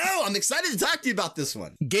 I know! I'm excited to talk to you about this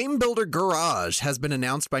one. Game Builder Garage has been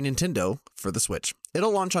announced by Nintendo for the Switch.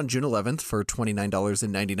 It'll launch on June 11th for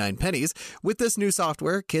 $29.99. With this new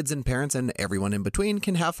software, kids and parents and everyone in between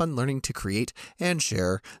can have fun learning to create and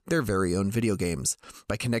share their very own video games.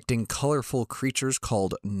 By connecting colorful creatures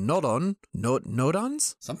called nodons?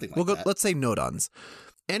 Something like that. Let's say nodons.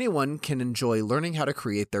 Anyone can enjoy learning how to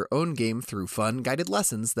create their own game through fun, guided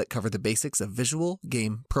lessons that cover the basics of visual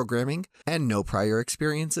game programming, and no prior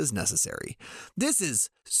experience is necessary. This is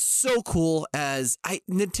so cool as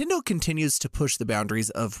Nintendo continues to push the boundaries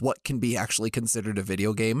of what can be actually considered a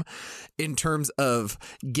video game in terms of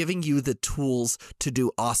giving you the tools to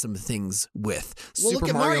do awesome things with. Well, Super look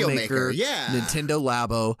at Mario Mario Maker, yeah. Nintendo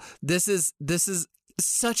Labo. This is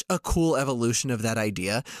such a cool evolution of that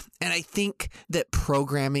idea. And I think that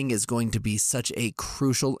programming is going to be such a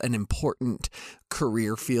crucial and important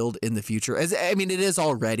career field in the future. It is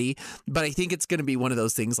already, but I think it's going to be one of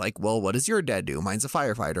those things like, well, what does your dad do? Mine's a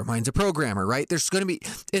firefighter. Mine's a programmer, right?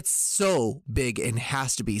 It's so big and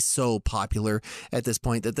has to be so popular at this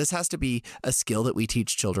point that this has to be a skill that we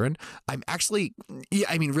teach children. I'm actually,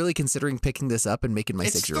 really considering picking this up and making my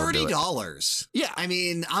 6-year-old do it. It's $30. Yeah.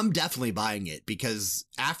 I'm definitely buying it because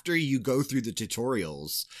after you go through the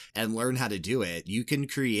tutorials and learn how to do it, you can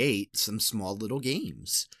create some small little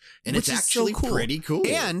games. And Which it's is so actually cool. pretty cool.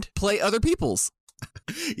 And play other people's.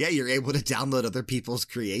 Yeah, you're able to download other people's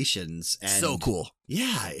creations. And So cool.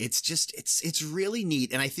 Yeah, it's really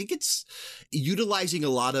neat. And I think it's utilizing a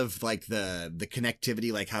lot of like the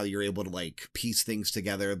connectivity, like how you're able to like piece things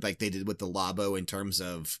together like they did with the Labo in terms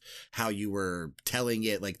of how you were telling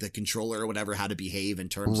it like the controller or whatever, how to behave in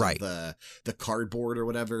terms of the cardboard or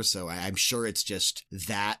whatever. So I'm sure it's just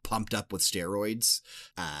that pumped up with steroids.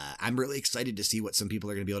 I'm really excited to see what some people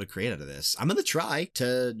are going to be able to create out of this. I'm going to try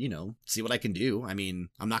to, see what I can do.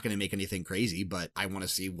 I'm not going to make anything crazy, but I want to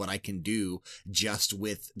see what I can do just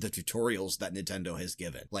with the tutorials that Nintendo has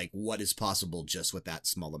given. Like what is possible just with that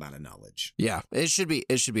small amount of knowledge. Yeah, it should be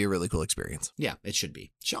a really cool experience. Yeah, it should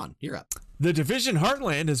be. Sean, you're up. The Division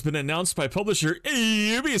Heartland has been announced by publisher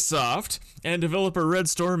Ubisoft and developer Red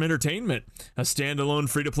Storm Entertainment, a standalone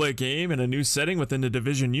free-to-play game in a new setting within the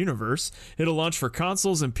Division universe. It'll launch for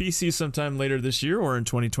consoles and PC sometime later this year or in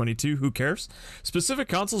 2022, who cares? Specific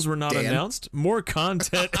consoles were not announced. More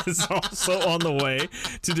content is also on the way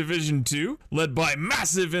to Division 2, led by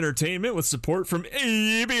Massive Entertainment with support from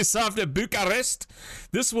Ubisoft of Bucharest.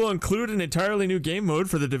 This will include an entirely new game mode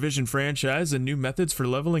for the Division franchise and new methods for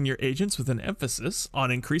leveling your agents with an emphasis on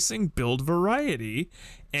increasing build variety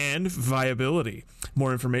and viability.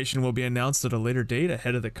 More information will be announced at a later date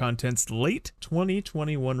ahead of the content's late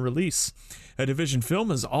 2021 release. A Division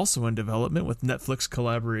film is also in development with Netflix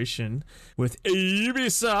collaboration with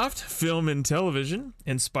Ubisoft Film and Television,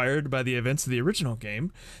 inspired by the events of the original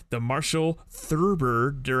game. The Marshall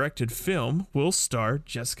Thurber directed film will star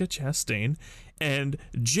Jessica Chastain and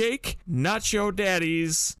Jake Nacho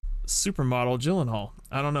Daddy's supermodel Gyllenhaal.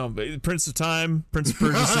 I don't know. Prince of Time, Prince of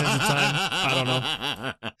Persia, Sands of Time. I don't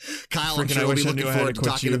know. Kyle, I'm sure we'll be looking forward to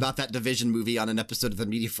talking about that Division movie on an episode of the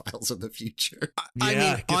Media Files of the future.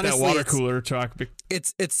 Get honestly, that water cooler talk.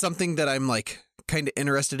 It's something that I'm like kind of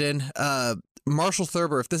interested in. Marshall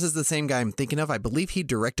Thurber, if this is the same guy I'm thinking of, I believe he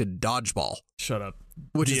directed Dodgeball. Shut up.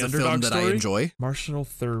 Which the is a film that I enjoy. Marshall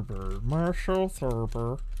Thurber.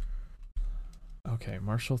 Okay,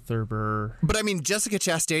 Marshall Thurber. But Jessica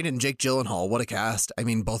Chastain and Jake Gyllenhaal, what a cast.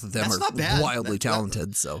 Both of them are wildly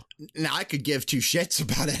talented. So now I could give two shits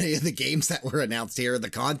about any of the games that were announced here, the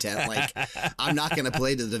content. Like, I'm not going to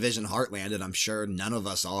play the Division Heartland, and I'm sure none of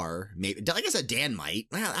us are. Maybe, like I said, Dan might.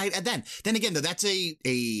 Well, then again, though, that's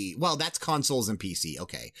that's consoles and PC.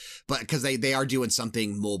 Okay. But because they are doing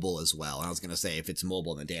something mobile as well. And I was going to say, if it's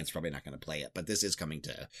mobile, then Dan's probably not going to play it. But this is coming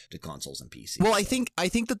to consoles and PC. Well, so. I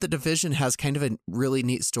think that the Division has kind of a really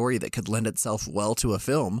neat story that could lend itself well to a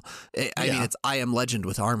film. I mean, it's I Am Legend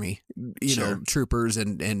with Army, know, troopers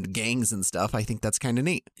and gangs and stuff. I think that's kind of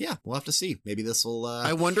neat. Yeah, we'll have to see. Maybe this will.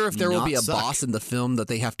 I wonder if there will be a boss in the film that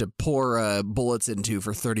they have to pour bullets into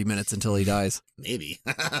for 30 minutes until he dies. Maybe.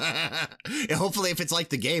 And hopefully, if it's like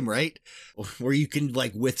the game, right, where you can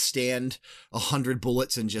like withstand 100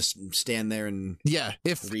 bullets and just stand there and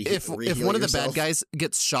if one of the bad guys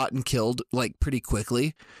gets shot and killed like pretty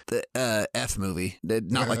quickly, the F movie,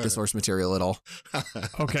 not like the source material at all.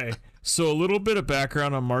 Okay, so a little bit of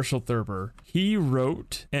background on Marshall Thurber. He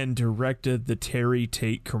wrote and directed the Terry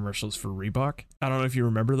Tate commercials for Reebok. I don't know if you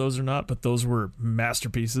remember those or not, but those were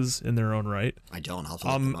masterpieces in their own right. I don't.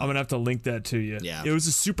 I'm gonna have to link that to you. Yeah, it was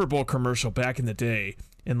a Super Bowl commercial back in the day.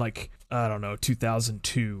 In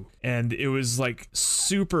 2002, and it was like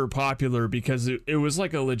super popular because it was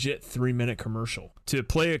like a legit 3-minute commercial. To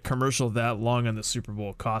play a commercial that long on the Super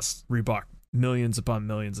Bowl cost Reebok millions upon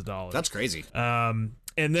millions of dollars. That's crazy.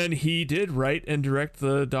 And then he did write and direct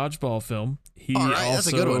the Dodgeball film. He All right, that's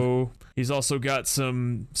a good one. He's also got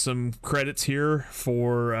some credits here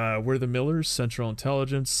for We're the Millers, Central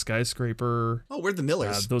Intelligence, Skyscraper. Oh, We're the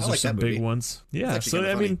Millers. Those I are like some that movie. big ones. Yeah. That's So actually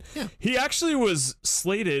I kinda mean, funny. he actually was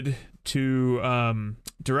slated to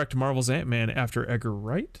direct Marvel's Ant-Man after Edgar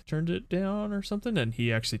Wright turned it down or something, and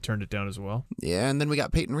he actually turned it down as well. Yeah, and then we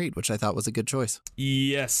got Peyton Reed, which I thought was a good choice.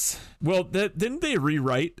 Yes. Well, didn't they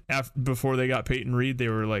rewrite before they got Peyton Reed? They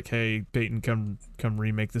were like, "Hey, Peyton, come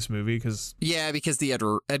remake this movie," because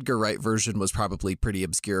the Edgar Wright version was probably pretty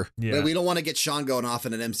obscure. yeah, Wait, we don't want to get Sean going off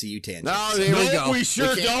in an MCU tangent. Oh, there we go. we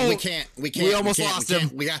sure don't. We can't. We almost lost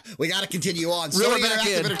him. We got to continue on. Reel Sony it back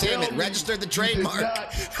Interactive in. Entertainment registered the trademark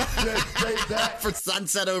for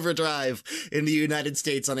Sunset Overdrive in the United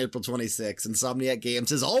States on April 26. Insomniac Games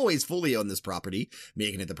has always fully owned this property,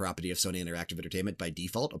 making it the property of Sony Interactive Entertainment by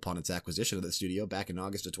default upon its acquisition of the studio back in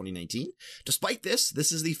August of 2019. Despite this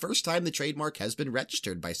is the first time the trademark has been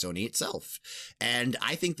registered by Sony itself. And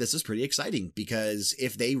I think this is pretty exciting because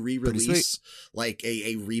if they re-release like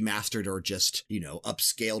a remastered or just,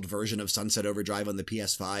 upscaled version of Sunset Overdrive on the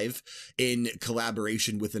PS5 in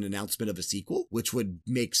collaboration with an announcement of a sequel, which would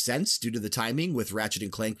make sense due to the timing with Ratchet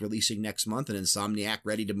and Clank releasing next month and Insomniac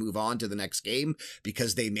ready to move on to the next game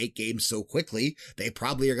because they make games so quickly, they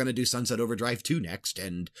probably are going to do Sunset Overdrive 2 next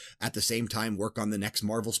and at the same time work on the next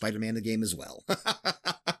Marvel Spider-Man game as well.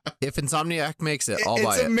 If Insomniac makes it, I'll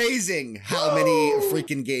buy it. It's amazing how many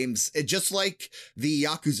freaking games, just like the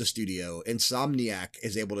Yakuza studio, Insomniac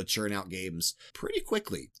is able to churn out games pretty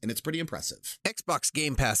quickly, and it's pretty impressive. Xbox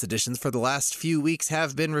Game Pass editions for the last few weeks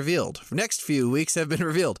have been revealed. Next few weeks have been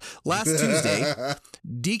revealed. Last Tuesday,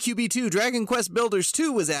 DQB2 Dragon Quest Builders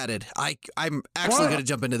 2 was added. I'm actually going to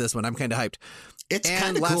jump into this one. I'm kind of hyped. It's And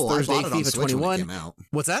kind of last cool. Thursday, I bought it on FIFA Switch 21. when it came out.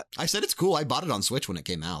 What's that? I said it's cool. I bought it on Switch when it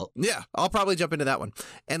came out. Yeah, I'll probably jump into that one.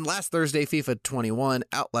 And last Thursday, FIFA 21,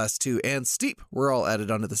 Outlast 2, and Steep were all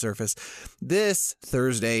added onto the Surface. This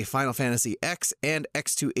Thursday, Final Fantasy X and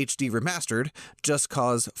X2 HD Remastered, Just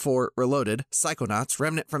Cause 4 Reloaded, Psychonauts,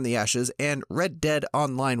 Remnant from the Ashes, and Red Dead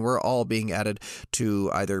Online were all being added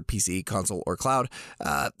to either PC, console, or cloud.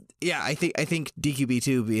 I think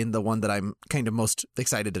DQB2 being the one that I'm kind of most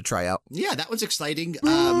excited to try out. Yeah, that was exciting.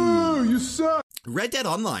 You suck. Red Dead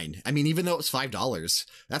Online. I mean, even though it was $5,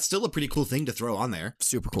 that's still a pretty cool thing to throw on there.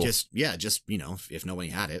 Super cool. Just if nobody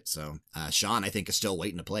had it. So Sean, I think, is still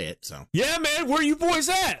waiting to play it. So yeah, man, where you boys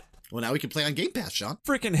at? well, now we can play on Game Pass, Sean.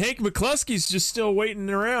 Freaking Hank McCluskey's just still waiting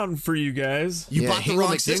around for you guys. You bought the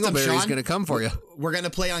wrong system, Sean. He's going to come for you. We're going to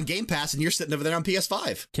play on Game Pass, and you're sitting over there on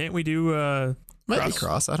PS5. Can't we do Might be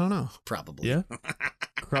cross. I don't know. Probably. Yeah,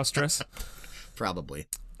 cross dress. Probably.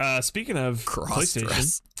 Speaking of PlayStation,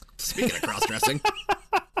 Cross-dress. Speaking of cross-dressing.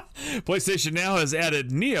 PlayStation now has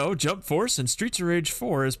added Neo, Jump Force, and Streets of Rage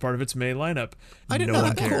 4 as part of its May lineup. I didn't no know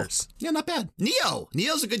one that. cares. Yeah, not bad.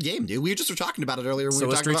 Neo's a good game, dude. We just were talking about it earlier when So we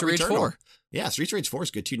were is talking Streets about of Rage Returnal. 4. Yeah, Streets of Rage 4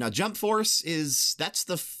 is good too. Now, Jump Force that's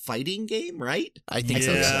the fighting game, right? I think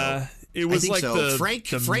Yeah, so. it was think like so. the Frank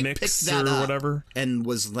the picked mix that or up. whatever. And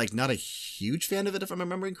was like not a huge fan of it, if I'm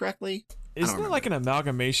remembering correctly. Isn't it like an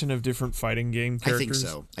amalgamation of different fighting game characters?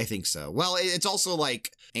 I think so. Well, it's also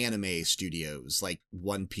like anime studios, like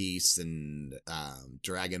One Piece and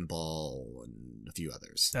Dragon Ball and a few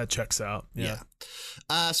others. That checks out. Yeah.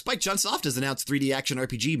 Spike Chunsoft has announced 3D action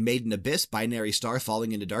RPG Made in Abyss Binary Star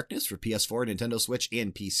Falling into Darkness for PS4, Nintendo Switch,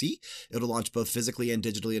 and PC. It'll launch both physically and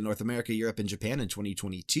digitally in North America, Europe, and Japan in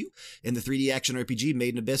 2022. In the 3D action RPG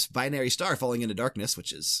Made in Abyss Binary Star Falling into Darkness,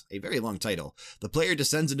 which is a very long title, the player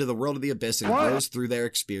descends into the world of the Abyss and grows through their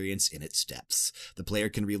experience in its depths. The player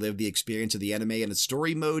can relive the experience of the anime in a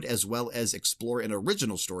story mode, as well as explore an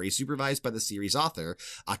original story supervised by the series author,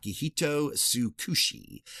 Akihito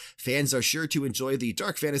Tsukushi. Fans are sure to enjoy the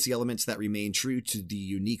dark fantasy elements that remain true to the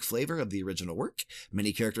unique flavor of the original work.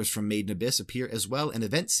 Many characters from Made in Abyss appear as well, and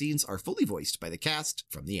event scenes are fully voiced by the cast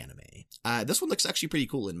from the anime. This one looks actually pretty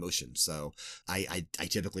cool in motion, so I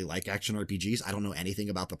typically like action RPGs. I don't know anything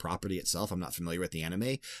about the property itself. I'm not familiar with the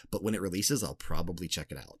anime, but when it releases, I'll probably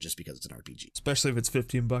check it out just because it's an RPG. Especially if it's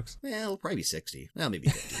 $15. Well, it'll probably be 60. Well, maybe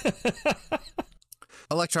 50.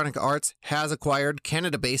 Electronic Arts has acquired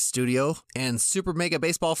Canada-based studio and Super Mega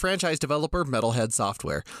Baseball franchise developer Metalhead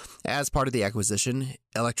Software. As part of the acquisition,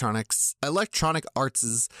 Electronic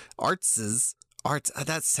Arts' Arts,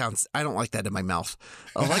 that sounds, I don't like that in my mouth.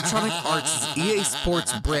 Electronic Arts' EA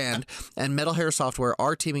Sports brand and Metal Hair Software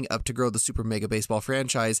are teaming up to grow the Super Mega Baseball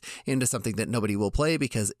franchise into something that nobody will play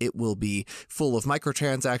because it will be full of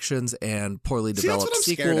microtransactions and poorly developed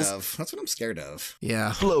sequels. That's what I'm scared of.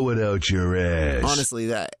 Yeah. Blow it out your ass. Honestly,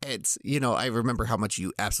 that it's, I remember how much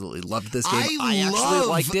you absolutely loved this game. I actually love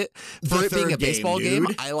liked it. For it being a baseball game,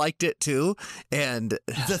 dude. I liked it too. And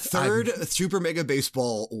the third Super Mega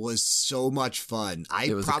Baseball was so much fun. I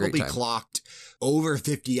It was a great probably time. clocked over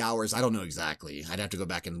 50 hours. I don't know exactly. I'd have to go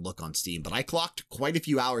back and look on Steam, but I clocked quite a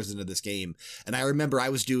few hours into this game. And I remember I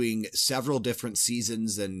was doing several different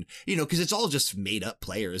seasons and, because it's all just made up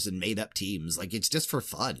players and made up teams. Like, it's just for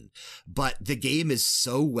fun. But the game is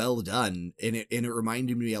so well done. And it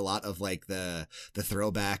reminded me a lot of like the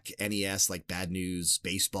throwback NES, like Bad News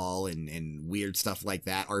Baseball and weird stuff like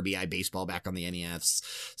that. RBI Baseball back on the NES.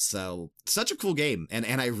 So such a cool game.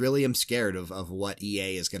 And I really am scared of what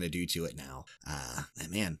EA is going to do to it now.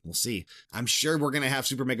 Man, we'll see. I'm sure we're going to have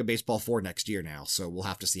Super Mega Baseball 4 next year now, so we'll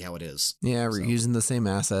have to see how it is. yeah, we're using the same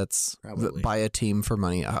assets. Probably. Buy a team for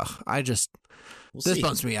money. We'll This see.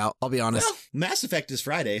 bumps me out. I'll be honest. Well, Mass Effect is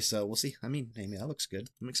Friday, so we'll see. I mean, that looks good.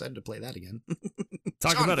 I'm excited to play that again.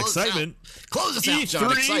 Talk John, about close us out. excitement. Close us out,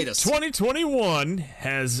 John. Excite E3 us. 2021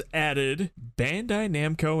 has added Bandai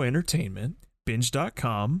Namco Entertainment,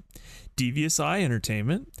 Binge.com, Devious Eye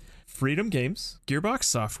Entertainment, Freedom Games, Gearbox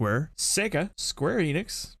Software, Sega, Square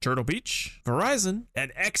Enix, Turtle Beach, Verizon,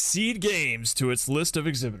 and Xseed Games to its list of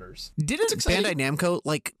exhibitors. Didn't exciting. Bandai Namco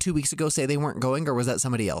like 2 weeks ago say they weren't going, or was that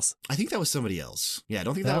somebody else? I think that was somebody else. Yeah, I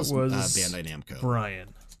don't think That that was Bandai Namco.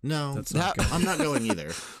 Brian. No, That's not going. I'm not going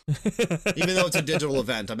either. Even though it's a digital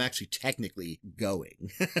event, I'm actually technically going.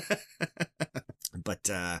 But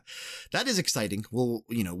that is exciting. Well,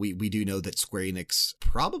 we do know that Square Enix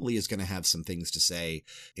probably is going to have some things to say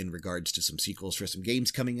in regards to some sequels for some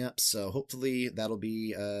games coming up. So hopefully that'll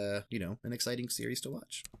be, an exciting series to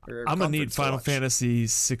watch. I'm going to need Final Fantasy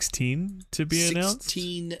 16 to be announced.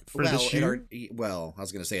 16 for this year? I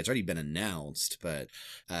was going to say it's already been announced, but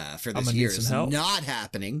for I'm this gonna year need some it's help. not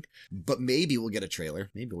happening. But maybe we'll get a trailer.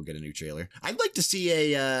 Maybe we'll get a new trailer. I'd like to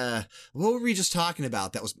see what were we just talking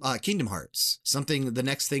about? That was Kingdom Hearts. The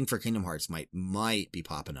next thing for Kingdom Hearts might be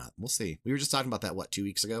popping up. We'll see. We were just talking about that, 2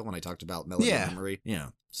 weeks ago when I talked about Melody Memory?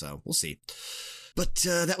 Yeah. So we'll see. But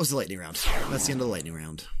that was the lightning round. That's the end of the lightning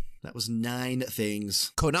round. That was 9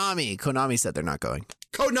 things. Konami said they're not going.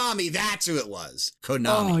 Konami, that's who it was.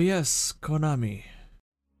 Konami. Oh, yes, Konami.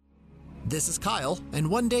 This is Kyle,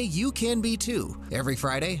 and one day you can be too. Every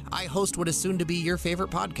Friday, I host what is soon to be your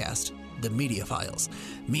favorite podcast, The Media Files.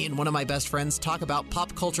 Me and one of my best friends talk about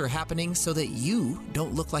pop culture happenings so that you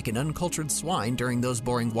don't look like an uncultured swine during those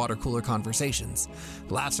boring water cooler conversations.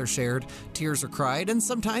 Laughs are shared, tears are cried, and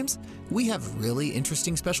sometimes we have really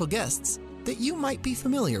interesting special guests that you might be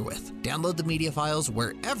familiar with. Download The Media Files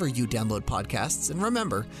wherever you download podcasts, and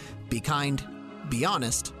remember, be kind, be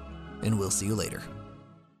honest, and we'll see you later.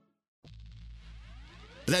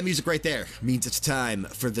 That music right there means it's time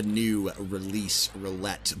for the new release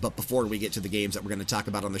roulette. But before we get to the games that we're going to talk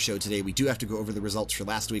about on the show today, we do have to go over the results for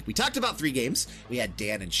last week. We talked about 3 games. We had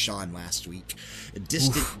Dan and Sean last week.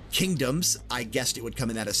 Distant Kingdoms, I guessed it would come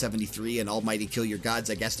in at a 73, and Almighty Kill Your Gods,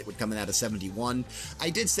 I guessed it would come in at a 71. I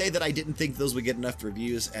did say that I didn't think those would get enough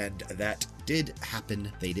reviews, and that did happen.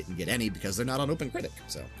 They didn't get any because they're not on OpenCritic.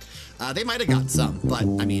 So they might have gotten some, but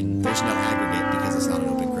I mean, there's no aggregate because it's not an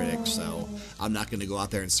OpenCritic, so I'm not going to go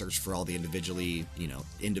out there and search for all the individually,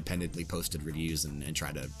 independently posted reviews and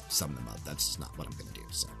try to sum them up. That's not what I'm going to do.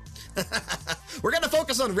 So we're going to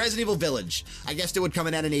focus on Resident Evil Village. I guessed it would come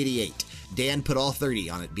in at an 88. Dan put all 30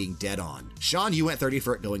 on it being dead on. Sean, you went 30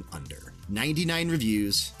 for it going under. 99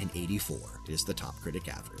 reviews and 84 is the top critic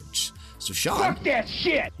average. So Sean, Fuck that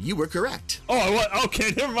shit! You were correct. Oh, what?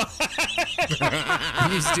 Okay, never mind.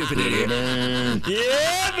 You stupid idiot.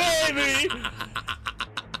 Yeah, baby.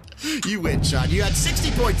 You win, Sean. You had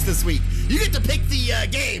 60 points this week. You get to pick the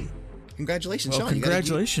game. Congratulations, Well, Sean.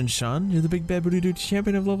 congratulations, Sean. You're the Big Bad Booty Doo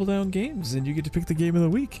champion of Level Down Games, and you get to pick the game of the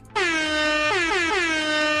week.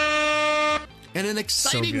 And an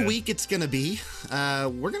exciting good. week it's going to be.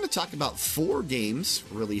 We're going to talk about 4 games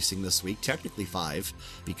releasing this week, technically 5,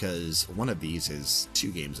 because one of these is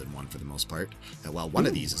 2 games in one for the most part. Well, one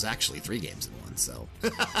of these is actually 3 games in one, so.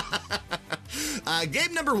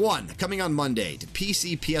 Game number 1, coming on Monday to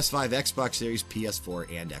PC, PS5, Xbox Series,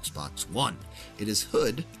 PS4, and Xbox One. It is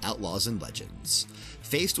Hood, Outlaws and Legends.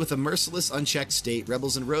 Faced with a merciless, unchecked state,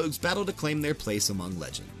 rebels and rogues battle to claim their place among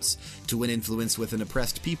legends. To win influence with an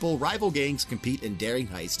oppressed people, rival gangs compete in daring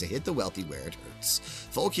heists to hit the wealthy where it hurts.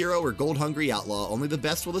 Folk hero or gold-hungry outlaw, only the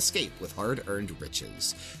best will escape with hard-earned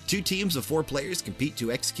riches. 2 teams of 4 players compete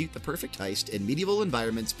to execute the perfect heist in medieval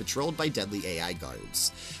environments patrolled by deadly AI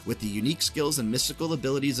guards. With the unique skills and mystical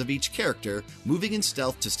abilities of each character, moving in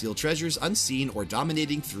stealth to steal treasures unseen or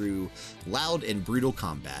dominating through loud and brutal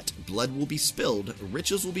combat, blood will be spilled,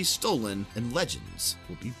 riches will be stolen, and legends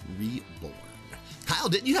will be reborn. Kyle,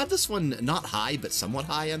 didn't you have this one not high, but somewhat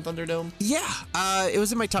high on Thunderdome? Yeah, it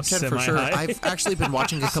was in my top 10 for sure. Semi-high. I've actually been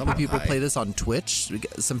watching a couple people play this on Twitch.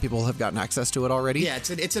 Some people have gotten access to it already. Yeah,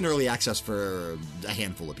 it's an early access for a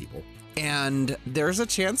handful of people. And there's a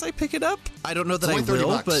chance I pick it up. I don't know that I It's only $30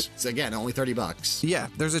 will, but so again, only $30. yeah,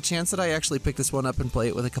 there's a chance that I actually pick this one up and play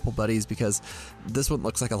it with a couple buddies because this one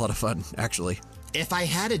looks like a lot of fun, actually. If I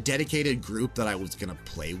had a dedicated group that I was going to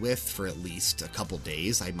play with for at least a couple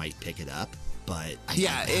days, I might pick it up. But I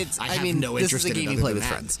have no this interest is a in game it you other play than with that.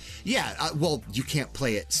 friends. Yeah, well, you can't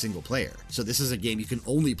play it single player. So this is a game you can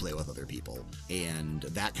only play with other people. And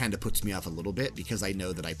that kind of puts me off a little bit because I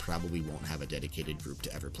know that I probably won't have a dedicated group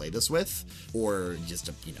to ever play this with, or just,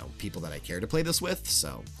 people that I care to play this with.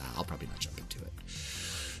 So I'll probably not jump into it.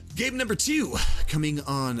 Game number 2, coming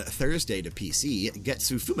on Thursday to PC,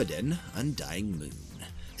 Getsu Fumaden, Undying Moon.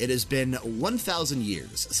 It has been 1,000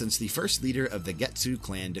 years since the first leader of the Getsu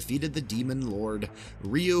clan defeated the demon lord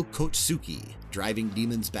Ryo Kotsuki, driving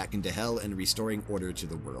demons back into hell and restoring order to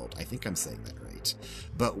the world. I think I'm saying that right.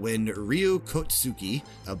 But when Ryo Kotsuki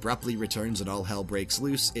abruptly returns and all hell breaks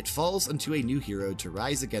loose, it falls onto a new hero to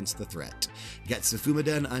rise against the threat. Getsu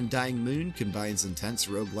Fumaden Undying Moon combines intense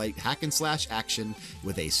roguelite hack-and-slash action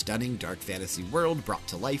with a stunning dark fantasy world brought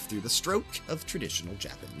to life through the stroke of traditional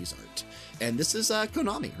Japanese art. And this is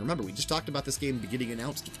Konami. Remember, we just talked about this game getting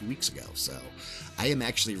announced a few weeks ago, so I am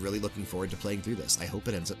actually really looking forward to playing through this. I hope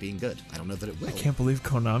it ends up being good. I don't know that it will. I can't believe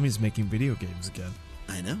Konami's making video games again.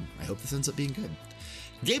 I know. I hope this ends up being good.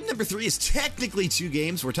 Game number 3 is technically 2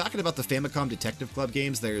 games. We're talking about the Famicom Detective Club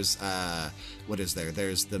games. There's, what is there?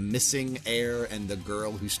 There's The Missing Heir and The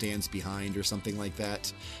Girl Who Stands Behind or something like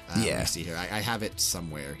that. Let me see here. I have it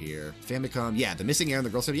somewhere here. Famicom, yeah, The Missing Heir and The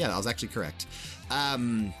Girl. So yeah, that was actually correct.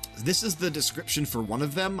 This is the description for one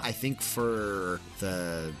of them, I think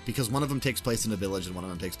because one of them takes place in a village and one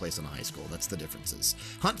of them takes place in a high school. That's the differences.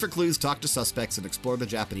 Hunt for clues, talk to suspects, and explore the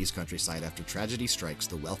Japanese countryside after tragedy strikes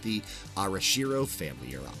the wealthy Arashiro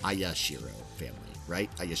family, or Ayashiro family,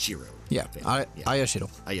 right? Ayashiro. Yeah, family.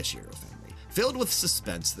 Ayashiro. Ayashiro family. Filled with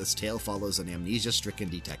suspense, this tale follows an amnesia-stricken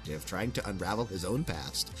detective trying to unravel his own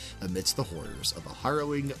past amidst the horrors of a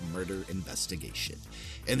harrowing murder investigation.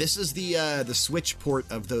 And this is the Switch port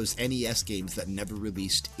of those NES games that never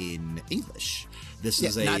released in English. This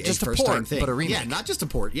is not just a first-time port, thing. but a remake. Yeah, not just a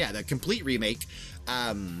port. Yeah, the complete remake.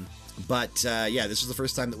 But this is the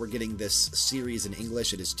first time that we're getting this series in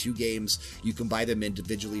English. It is 2 games. You can buy them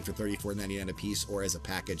individually for $34.99 a piece, or as a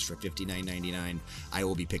package for $59.99. I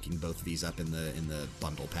will be picking both of these up in the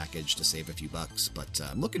bundle package to save a few bucks. But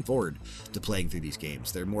I'm looking forward to playing through these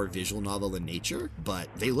games. They're more visual novel in nature, but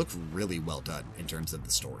they look really well done in terms of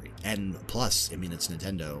the story. And plus, I mean, it's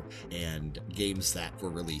Nintendo, and games that were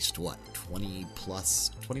released, 21...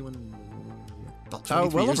 About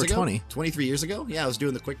 23 years ago? 23 years ago? Yeah, I was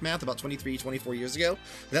doing the quick math, about 23, 24 years ago.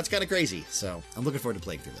 That's kind of crazy, so I'm looking forward to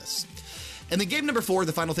playing through this. And then game number 4,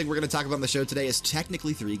 the final thing we're going to talk about on the show today, is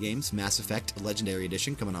technically 3 games. Mass Effect Legendary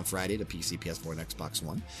Edition, coming on Friday to PC, PS4, and Xbox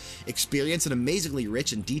One. Experience an amazingly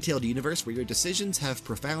rich and detailed universe where your decisions have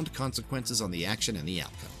profound consequences on the action and the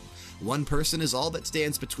outcome. One person is all that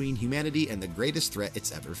stands between humanity and the greatest threat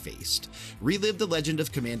it's ever faced. Relive the legend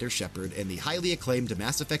of Commander Shepard and the highly acclaimed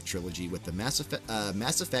Mass Effect trilogy with the Mass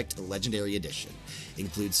Effect Legendary Edition.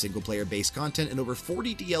 Includes single-player based content and over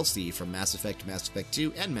 40 DLC from Mass Effect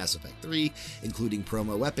 2, and Mass Effect 3, including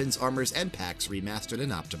promo weapons, armors, and packs remastered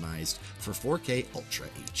and optimized for 4K Ultra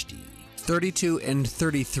HD. 32 and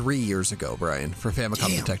 33 years ago, Brian, for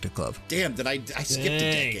Famicom Detective Club. Damn, I skipped a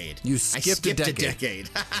decade. You skipped a decade.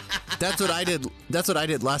 That's what I did. That's what I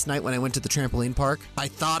did last night when I went to the trampoline park. I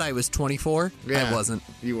thought I was 24. Yeah, I wasn't.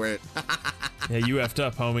 You weren't. Yeah, you effed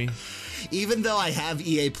up, homie. Even though I have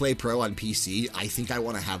EA Play Pro on PC, I think I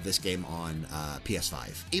want to have this game on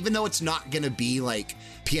PS5. Even though it's not going to be like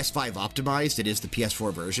PS5 optimized, it is the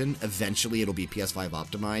PS4 version. Eventually, it'll be PS5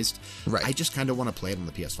 optimized. Right. I just kind of want to play it on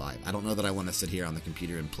the PS5. I don't know that I want to sit here on the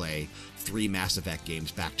computer and play 3 Mass Effect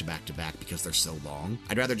games back to back to back because they're so long.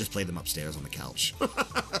 I'd rather just play them upstairs on the couch.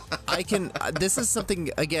 I can. This is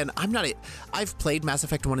something. Again, I've played Mass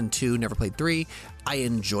Effect 1 and 2, never played 3. I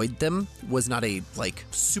enjoyed them. Was not a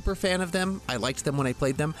super fan of them. I liked them when I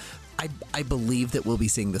played them. I believe that we'll be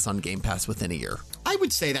seeing this on Game Pass within a year. I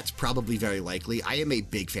would say that's probably very likely. I am a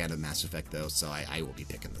big fan of Mass Effect, though, so I will be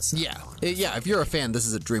picking this up. Yeah. If you're a fan, this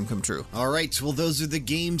is a dream come true. All right, well, those are the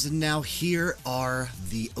games, and now here are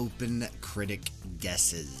the Open Critic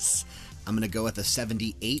guesses. I'm going to go with a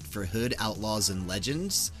 78 for Hood, Outlaws, and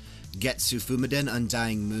Legends. Getsu Fumiden,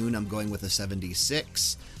 Undying Moon, I'm going with a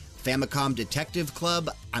 76. Famicom Detective Club,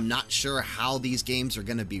 I'm not sure how these games are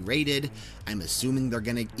going to be rated. I'm assuming they're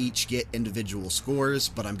going to each get individual scores,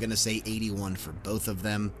 but I'm going to say 81 for both of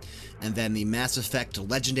them. And then the Mass Effect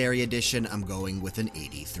Legendary Edition, I'm going with an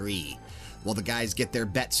 83. While the guys get their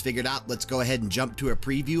bets figured out, let's go ahead and jump to a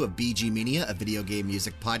preview of BG Mania, a video game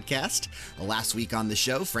music podcast. Last week on the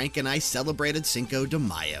show, Frank and I celebrated Cinco de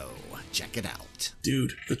Mayo. Check it out.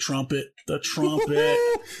 Dude, the trumpet. The trumpet.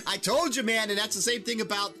 I told you, man, and that's the same thing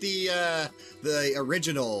about the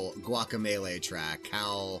original Guacamelee track,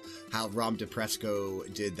 how Rom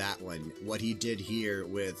DePresco did that one. What he did here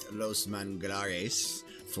with Los Manglares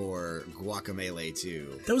for Guacamelee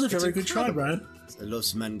 2. That was a very good try, Brian.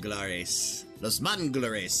 Los Manglares. Los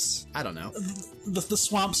Manglares. I don't know. The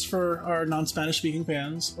swamps for our non-Spanish speaking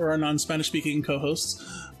fans or our non-Spanish speaking co-hosts.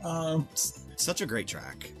 Such a great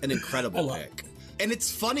track. An incredible pick. And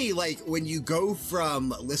it's funny, like, when you go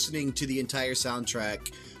from listening to the entire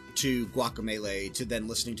soundtrack to Guacamelee to then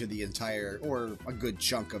listening to the entire, or a good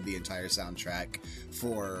chunk of the entire soundtrack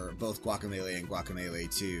for both Guacamelee and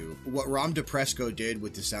Guacamelee 2. What Rom DePresco did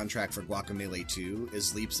with the soundtrack for Guacamelee 2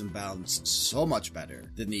 is leaps and bounds so much better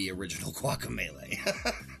than the original Guacamelee.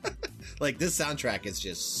 Like, this soundtrack is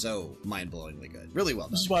just so mind-blowingly good. Really well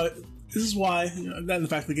done. This is why, and the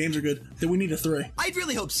fact the games are good, that we need a 3. I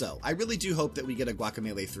really hope so. I really do hope that we get a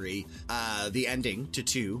Guacamelee 3. The ending to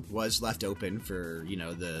 2 was left open for,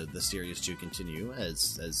 the series to continue,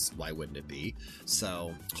 as why wouldn't it be?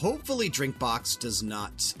 So hopefully Drinkbox does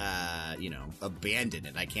not, abandon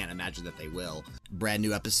it. I can't imagine that they will. Brand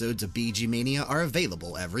new episodes of BG Mania are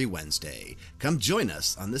available every Wednesday. Come join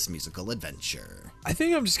us on this musical adventure. I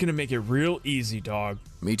think I'm just going to make it real easy, dog.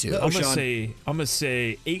 Me too. I'm gonna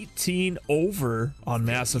say 18 over on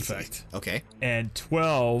Mass Effect. Okay. And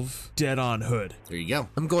 12 dead on Hood. There you go.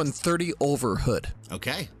 I'm going 30 over Hood.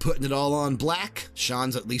 Okay. Putting it all on black.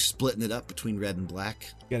 Sean's at least splitting it up between red and black.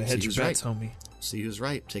 Gotta hedge your bets, homie. See who's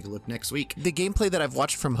right. Take a look next week. The gameplay that I've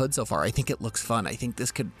watched from Hood so far, I think it looks fun. I think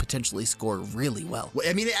this could potentially score really well.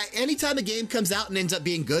 I mean, anytime a game comes out and ends up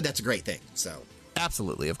being good, that's a great thing. So.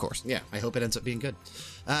 Absolutely, of course. Yeah, I hope it ends up being good.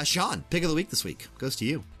 Sean, pick of the week this week. Goes to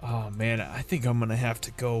you. Oh, man, I think I'm going to have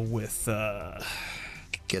to go with...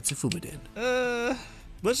 Getsu Fumiden.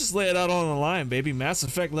 Let's just lay it out on the line, baby. Mass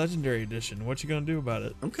Effect Legendary Edition. What you going to do about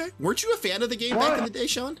it? Okay. Weren't you a fan of the game back in the day,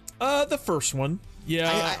 Sean? The first one.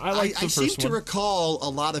 Yeah, I like the first one. I seem to recall a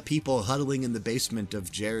lot of people huddling in the basement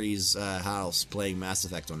of Jerry's house playing Mass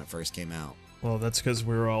Effect when it first came out. Well, that's because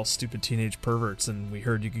we were all stupid teenage perverts and we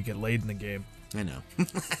heard you could get laid in the game. I know.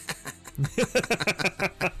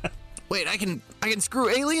 Wait, I can screw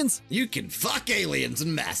aliens? You can fuck aliens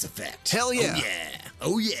in Mass Effect. Hell yeah. Oh yeah.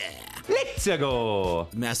 Oh yeah. Let's go.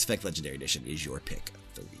 Mass Effect Legendary Edition is your pick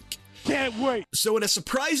of the week. Can't wait. So in a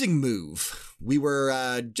surprising move, we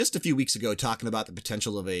were just a few weeks ago talking about the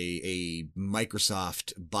potential of a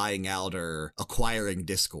Microsoft buying out or acquiring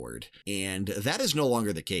Discord. And that is no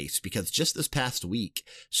longer the case because just this past week,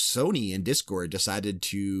 Sony and Discord decided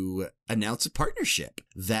to announce a partnership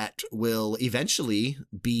that will eventually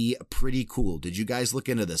be pretty cool. Did you guys look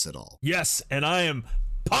into this at all? Yes, and I am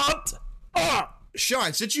pumped up.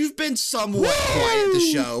 Sean, since you've been somewhat quiet at the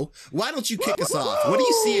show, why don't you kick us off? What are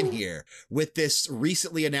you seeing here with this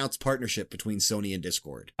recently announced partnership between Sony and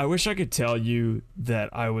Discord? I wish I could tell you that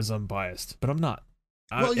I was unbiased, but I'm not.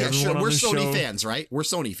 Well, yeah, sure. We're Sony fans, right? We're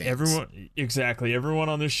Sony fans. Everyone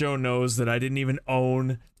on this show knows that I didn't even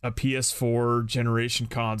own a PS4 generation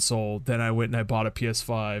console. Then I went and I bought a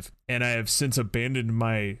PS5, and I have since abandoned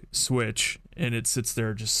my Switch, and it sits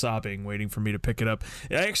there just sobbing, waiting for me to pick it up.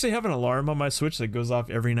 I actually have an alarm on my Switch that goes off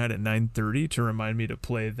every night at 9:30 to remind me to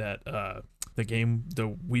play that the game, the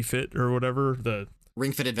Wii Fit or whatever, the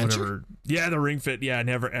Ring Fit Adventure. Whatever. Yeah, the Ring Fit. Yeah, I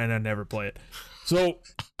never play it. So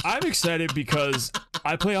I'm excited because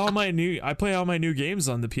I play all my new games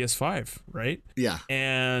on the PS5, right? Yeah.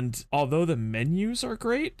 And although the menus are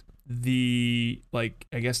great, the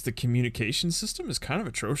I guess the communication system is kind of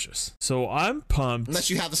atrocious. So I'm pumped. Unless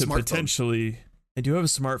you have a to smartphone. Potentially. I do have a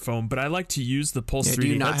smartphone, but I like to use the Pulse 3D Do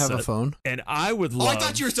you not headset. have a phone? And I would Oh, love. I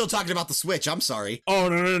thought you were still talking about the Switch. I'm sorry. Oh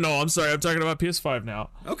no! I'm sorry. I'm talking about PS5 now.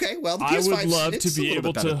 Okay, well, the I PS5 would love to it's a be little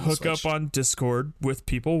able bit better to than the hook up Switch. on Discord with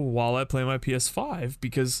people while I play my PS5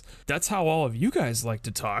 because that's how all of you guys like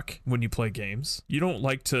to talk when you play games. You don't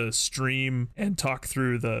like to stream and talk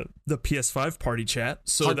through the PS5 party chat.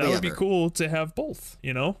 So Hardly that would be ever. cool to have both,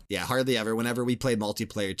 you know? Yeah, hardly ever. Whenever we play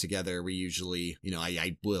multiplayer together, we usually,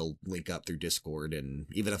 I will link up through Discord, and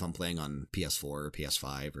even if I'm playing on PS4 or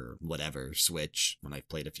PS5 or whatever, Switch, when I've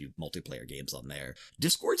played a few multiplayer games on there,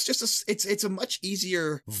 Discord's just it's a much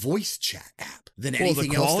easier voice chat app than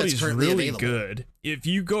anything else that's currently really available. good. If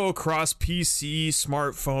you go across PC,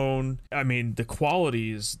 smartphone, I mean, the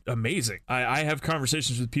quality is amazing. I have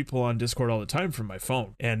conversations with people on Discord all the time from my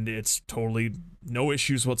phone, and it's totally no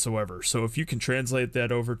issues whatsoever. So if you can translate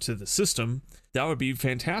that over to the system, that would be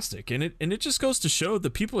fantastic. And it just goes to show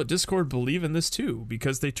the people at Discord believe in this too,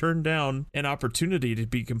 because they turned down an opportunity to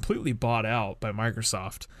be completely bought out by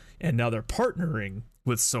Microsoft, and now they're partnering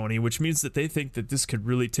with Sony, which means that they think that this could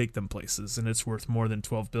really take them places, and it's worth more than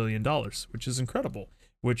 $12 billion, which is incredible,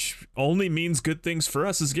 which only means good things for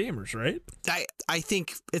us as gamers, right? I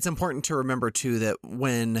think it's important to remember, too, that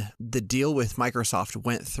when the deal with Microsoft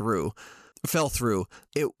fell through,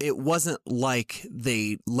 it wasn't like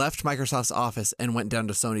they left Microsoft's office and went down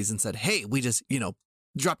to Sony's and said, hey, we just,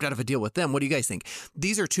 dropped out of a deal with them. What do you guys think?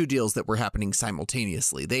 These are two deals that were happening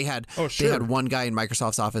simultaneously. They had one guy in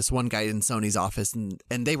Microsoft's office, one guy in Sony's office,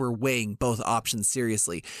 and they were weighing both options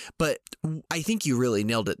seriously. But I think you really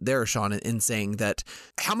nailed it there, Sean, in saying that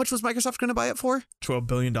how much was Microsoft going to buy it for? $12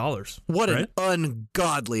 billion. What an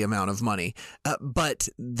ungodly amount of money. But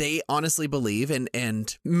they honestly believe,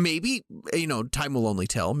 and maybe, time will only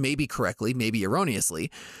tell, maybe correctly, maybe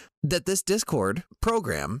erroneously, that this Discord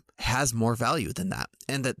program has more value than that,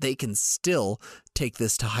 and that they can still take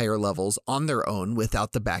this to higher levels on their own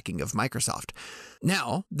without the backing of Microsoft.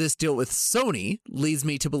 Now, this deal with Sony leads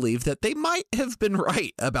me to believe that they might have been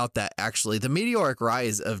right about that, actually. The meteoric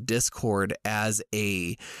rise of Discord as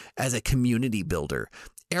a community builder.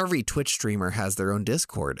 Every Twitch streamer has their own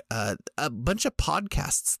Discord. A bunch of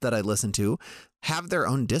podcasts that I listen to have their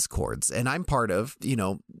own Discords, and I'm part of,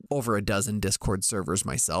 over a dozen Discord servers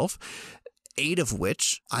myself, 8 of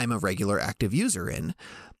which I'm a regular active user in.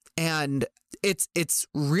 And it's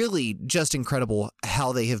really just incredible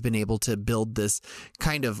how they have been able to build this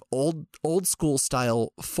kind of old school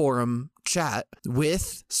style forum chat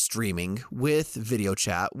with streaming, with video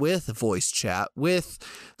chat, with voice chat, with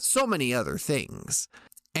so many other things.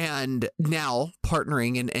 And now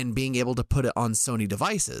partnering and being able to put it on Sony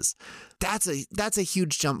devices, that's a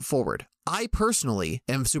huge jump forward. I personally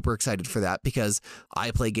am super excited for that because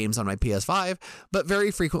I play games on my PS5, but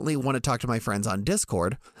very frequently want to talk to my friends on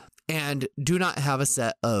Discord and do not have a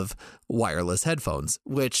set of wireless headphones,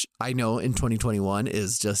 which I know in 2021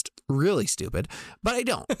 is just really stupid, but I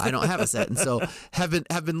don't have a set. And so have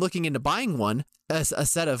been looking into buying a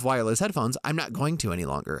set of wireless headphones. I'm not going to any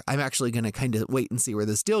longer. I'm actually going to kind of wait and see where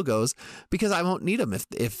this deal goes because I won't need them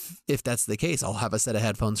if that's the case. I'll have a set of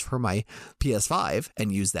headphones for my PS5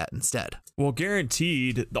 and use that instead. Well,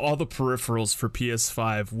 guaranteed, all the peripherals for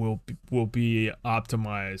PS5 will be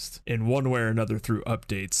optimized in one way or another through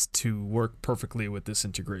updates to work perfectly with this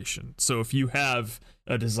integration. So if you have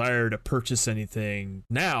a desire to purchase anything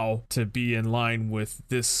now to be in line with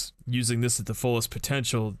this, using this at the fullest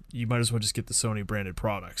potential, you might as well just get the Sony branded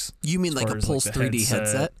products. You mean like a Pulse 3D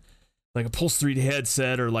headset? Like a Pulse 3D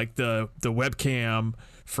headset, or like the webcam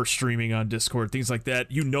for streaming on Discord, things like that.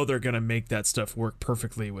 They're going to make that stuff work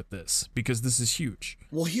perfectly with this because this is huge.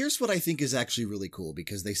 Well, here's what I think is actually really cool,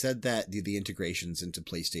 because they said that the integrations into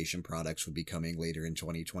PlayStation products would be coming later in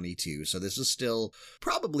 2022. So this is still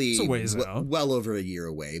probably well over a year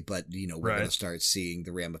away, but we're going to start seeing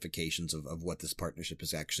the ramifications of what this partnership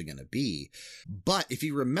is actually going to be. But if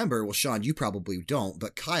you remember, well, Sean, you probably don't,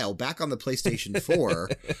 but Kyle, back on the PlayStation 4,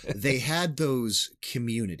 they had those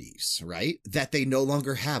communities, right? That they no longer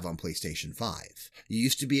longer have on PlayStation 5. You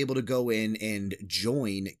used to be able to go in and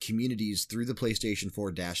join communities through the PlayStation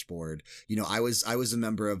 4 dashboard. You know, I was a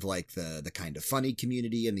member of like the kind of funny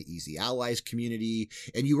community and the Easy Allies community,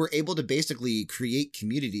 and you were able to basically create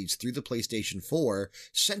communities through the PlayStation 4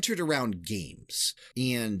 centered around games.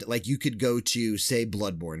 And like you could go to, say,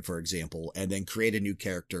 Bloodborne, for example, and then create a new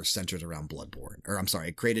character centered around Bloodborne. Or I'm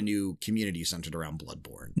sorry, create a new community centered around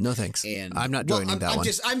Bloodborne. No thanks. And I'm not joining that one.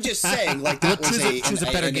 I'm just saying, like, that was choose a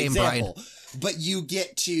better an game, example. Brian. But you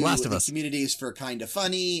get to Last of the Us. communities for Kind of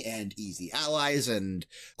Funny and Easy Allies and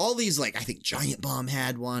all these, like, I think Giant Bomb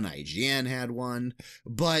had one, IGN had one,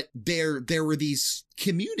 but there were these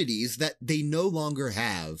communities that they no longer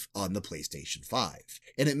have on the PlayStation 5.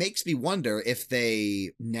 And it makes me wonder if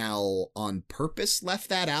they now on purpose left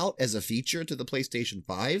that out as a feature to the PlayStation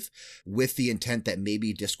 5 with the intent that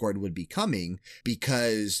maybe Discord would be coming,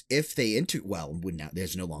 because if they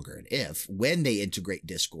there's no longer an if, when they integrate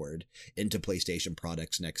Discord into PlayStation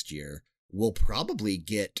products next year, we'll probably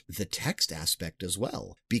get the text aspect as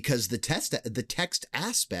well, because the text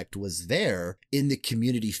aspect was there in the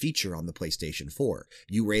community feature on the PlayStation 4.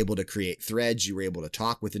 You were able to create threads, you were able to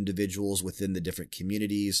talk with individuals within the different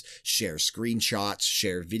communities, share screenshots,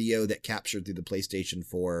 share video that captured through the PlayStation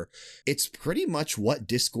 4. It's pretty much what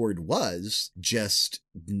Discord was, just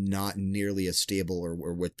not nearly as stable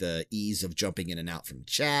or with the ease of jumping in and out from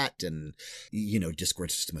chat. And, you know,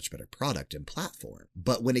 Discord's just a much better product and platform.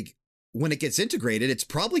 But when it gets integrated, it's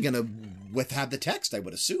probably going to have the text, I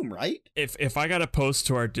would assume, right? If I got to post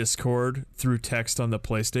to our Discord through text on the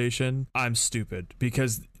PlayStation, I'm stupid,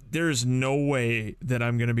 because there's no way that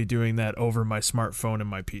I'm going to be doing that over my smartphone and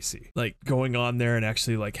my PC. Like going on there and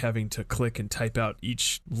actually like having to click and type out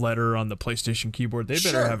each letter on the PlayStation keyboard. They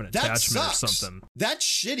better have an attachment or something. That's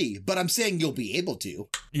shitty, but I'm saying you'll be able to.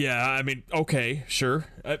 Yeah, I mean, okay, sure.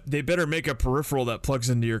 They better make a peripheral that plugs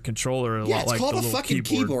into your controller a lot like the it's called a fucking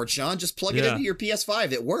keyboard. keyboard, Sean. Just plug it into your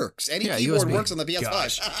PS5. It works. Any Yeah, keyboard USB. works on the PS5.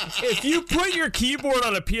 Gosh. If you put your keyboard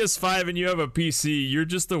on a PS5 and you have a PC, you're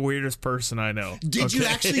just the weirdest person I know. Did you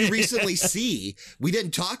actually recently see, we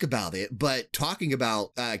didn't talk about it, but talking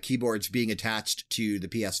about keyboards being attached to the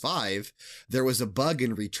PS5, there was a bug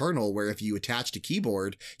in Returnal where if you attached a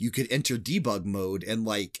keyboard, you could enter debug mode and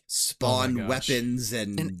like spawn weapons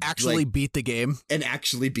and actually like, beat the game. And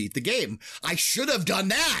actually beat the game. I should have done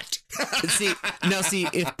that. See,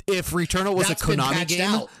 if Returnal was That's a been Konami patched game,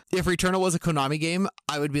 out. if Returnal was a Konami game,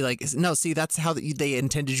 I would be like, no, see, that's how they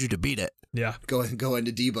intended you to beat it. Yeah. Go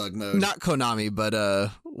into debug mode. Not Konami,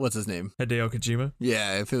 but what's his name? Hideo Kojima?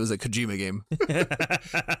 Yeah, if it was a Kojima game.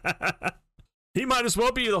 He might as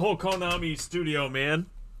well be the whole Konami studio, man.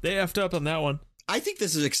 They effed up on that one. I think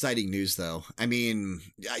this is exciting news, though. I mean,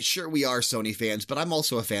 sure, we are Sony fans, but I'm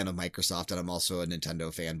also a fan of Microsoft, and I'm also a Nintendo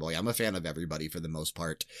fanboy. I'm a fan of everybody for the most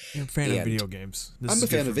part. You're a fan of video games. I'm a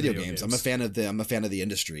fan of video games. I'm a fan of the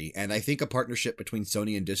industry, and I think a partnership between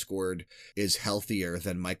Sony and Discord is healthier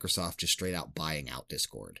than Microsoft just straight out buying out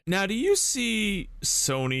Discord. Now, do you see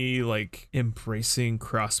Sony like embracing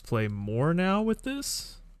crossplay more now with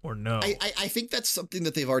this? Or no? I think that's something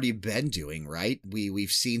that they've already been doing, right?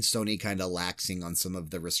 We've seen Sony kind of laxing on some of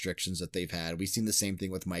the restrictions that they've had. We've seen the same thing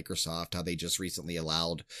with Microsoft, how they just recently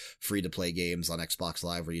allowed free-to-play games on Xbox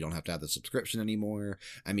Live where you don't have to have the subscription anymore.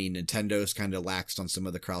 I mean, Nintendo's kind of laxed on some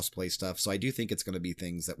of the cross-play stuff, so I do think it's going to be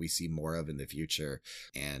things that we see more of in the future,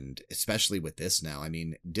 and especially with this now. I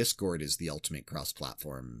mean, Discord is the ultimate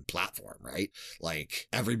cross-platform, right? Like,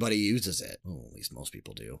 everybody uses it. Oh, at least most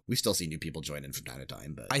people do. We still see new people join in from time to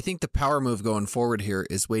time, but... I think the power move going forward here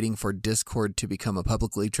is waiting for Discord to become a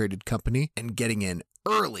publicly traded company and getting in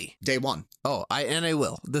early. Day one. Oh, I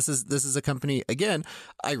will. This is a company, again,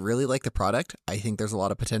 I really like the product. I think there's a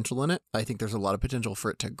lot of potential in it. I think there's a lot of potential for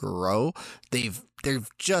it to grow. They've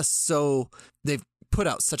put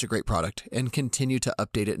out such a great product and continue to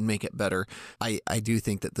update it and make it better. I do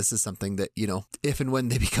think that this is something that, you know, if and when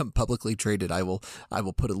they become publicly traded, I will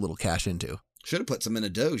put a little cash into. Should have put some in a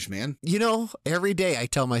Doge, man. You know, every day I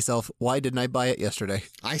tell myself, why didn't I buy it yesterday?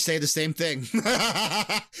 I say the same thing.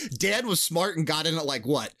 Dan was smart and got in at like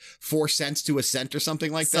what, 4 cents to a cent or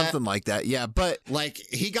something like that. Something like that, yeah. But like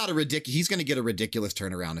he's going to get a ridiculous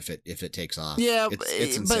turnaround if it takes off. Yeah,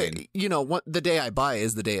 it's insane. But you know, the day I buy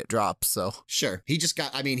is the day it drops. So sure, he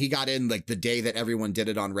got in like the day that everyone did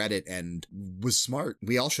it on Reddit and was smart.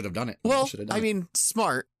 We all should have done it. Well, I mean,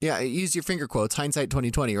 smart. Yeah, use your finger quotes. Hindsight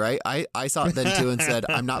 2020, right? I saw out then too and said,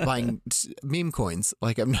 I'm not buying meme coins.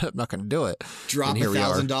 Like, I'm not going to do it. Drop And here we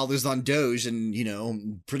are. $1,000 on Doge,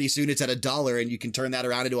 and pretty soon it's at $1, and you can turn that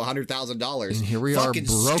around into $100,000. And here we are, Fucking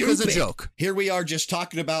broke as a stupid. joke. Here we are, just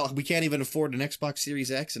talking about we can't even afford an Xbox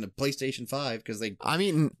Series X and a PlayStation 5 because they I'm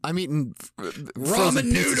eating ramen frozen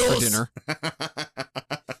pizzas noodles for dinner.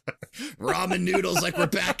 ramen noodles like we're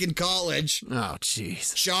back in college. Oh,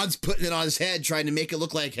 jeez. Sean's putting it on his head, trying to make it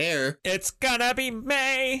look like hair. It's gonna be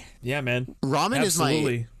May. Yeah, man. Ramen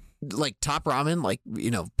Absolutely. is my top ramen, like,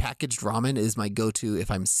 packaged ramen is my go-to if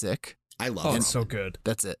I'm sick. I love Oh, it. it's so good.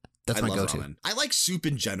 That's it. That's I my love go-to. ramen. I like soup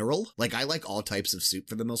in general. Like, I like all types of soup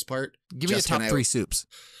for the most part. Give me Jessica a and top I- 3 soups.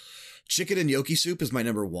 Chicken and gnocchi soup is my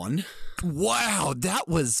number 1. Wow, that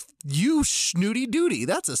was you snooty duty.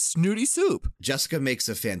 That's a snooty soup. Jessica makes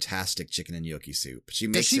a fantastic chicken and gnocchi soup. She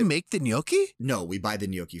Does makes she it. make the gnocchi? No, we buy the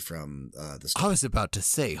gnocchi from the store. I was about to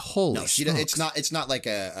say, holy No, she. smokes. It's not like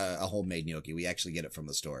a homemade gnocchi. We actually get it from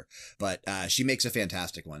the store. But she makes a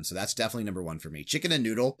fantastic one. So that's definitely number 1 for me. Chicken and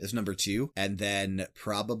noodle is number 2, and then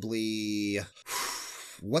probably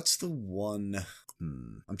what's the one?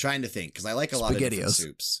 I'm trying to think because I like a lot of different SpaghettiOs.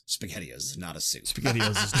 soups. SpaghettiOs is not a soup.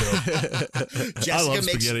 SpaghettiOs is dope. I love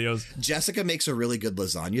SpaghettiOs. Jessica makes a really good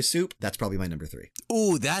lasagna soup. That's probably my number 3.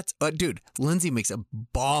 Ooh, that's dude. Lindsay makes a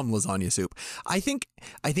bomb lasagna soup. I think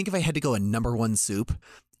if I had to go a number 1 soup,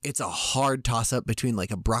 it's a hard toss up between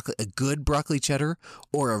like a good broccoli cheddar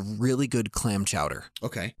or a really good clam chowder.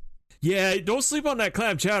 Okay. Yeah, don't sleep on that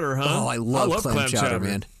clam chowder, huh? Oh, I love clam chowder,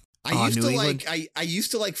 man. I used New to England? like I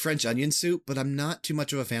used to like French onion soup, but I'm not too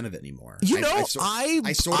much of a fan of it anymore. You I know, sort I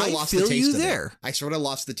of lost feel the taste you of there. it. I sort of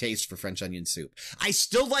lost the taste for French onion soup. I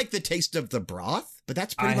still like the taste of the broth, but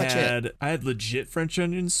that's pretty much it. I had legit French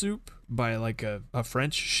onion soup by like a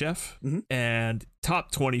French chef, and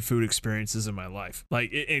top 20 food experiences in my life.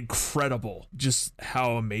 Like incredible, just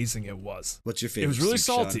how amazing it was. What's your favorite? It was really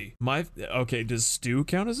soup, Sean? salty. Does stew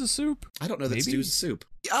count as a soup? I don't know that Maybe? stew's a soup.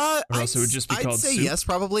 Or else it would just be I'd called say soup? yes,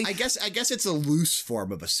 probably. I guess it's a loose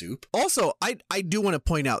form of a soup. Also, I do want to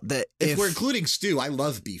point out that If we're including stew, I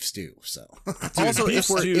love beef stew. So also beef if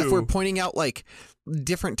we're stew. pointing out like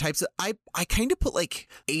different types of I kind of put like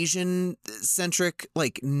Asian centric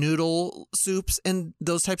like noodle soups and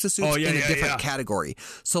those types of soups Oh, yeah, in a yeah, different yeah. category.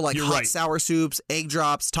 So like You're hot right. sour soups, egg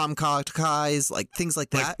drops, tom kha kais, like things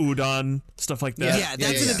like Like that. udon, stuff like that. Yeah,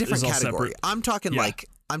 that's in a different It's all category. separate. I'm talking Yeah.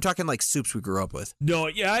 like soups we grew up with. No,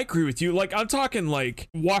 yeah, I agree with you. Like I'm talking like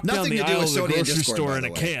walk Nothing down to the do aisle with of the Sony and grocery Discord, store by in the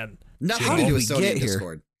a way. can. nothing How to did do we with Sony get and here?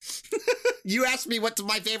 Discord. You asked me what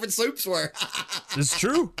my favorite soups were. It's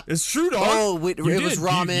true. It's true, dog. Oh, it You was did.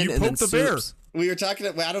 ramen You and then poked the bear. soups. We were talking.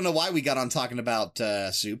 I don't know why we got on talking about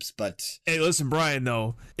soups, but Hey, listen, Brian.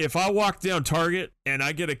 Though, if I walk down Target and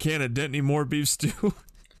I get a can of Dentney Moore beef stew,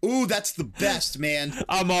 ooh, that's the best, man.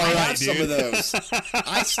 I'm all I right, have dude. some of those.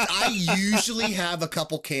 I usually have a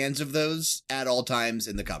couple cans of those at all times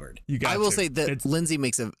in the cupboard. You got I will to. say that It's- Lindsay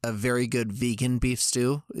makes a very good vegan beef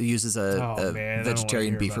stew. It uses a man, I don't wanna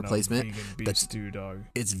vegetarian hear beef about no replacement. vegan beef That's- stew, dog.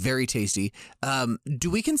 It's very tasty. Do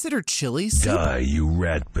we consider chili soup? Die, you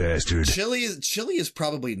rat bastard. Chili is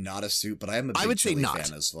probably not a soup, but I am a big I would say chili not.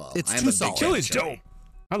 fan as well. It's I am too a big solid. fan of Chili's chili. dope.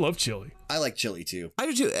 I love chili. I like chili too. I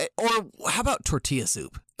do too. Or how about tortilla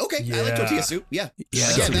soup? Okay, I Yeah. like tortilla soup. Yeah,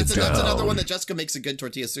 Yeah, Again, that's that's down. another one that Jessica makes a good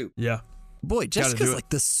tortilla soup. Yeah. Boy, Jessica's do it. like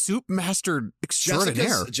the soup master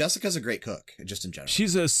extraordinaire. Jessica's a great cook, just in general.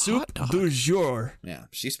 She's a soup dog. du jour. Yeah,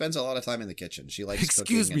 she spends a lot of time in the kitchen. She likes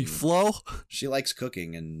Excuse cooking me, and- Flo. She likes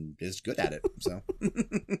cooking and is good at it. So,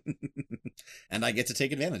 and I get to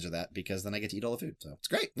take advantage of that because then I get to eat all the food. So it's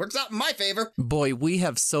great. Works out in my favor. Boy, we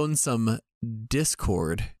have sown some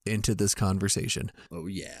discord into this conversation. Oh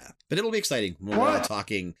yeah, but it'll be exciting when we're all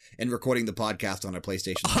talking and recording the podcast on our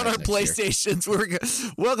PlayStation. On 5s our next year.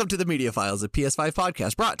 PlayStations, welcome to the Media Files, a PS5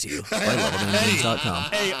 podcast brought to you by LevelDownGames.com.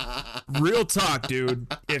 Hey, real talk, dude.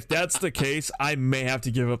 If that's the case, I may have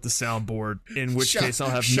to give up the soundboard, in which case I'll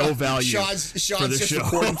have no value Sean's for the just show.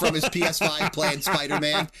 recording from his PS5 playing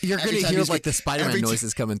Spider-Man. You're going Every to time hear he's like the Spider-Man every t-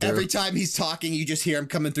 noises coming through. Every time he's talking, you just hear him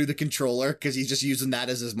coming through the controller because he's just using that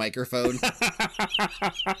as his microphone.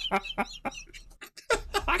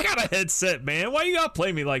 I got a headset, man. Why you gotta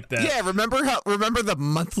play me like that? Yeah, remember the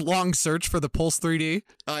month-long search for the Pulse 3D?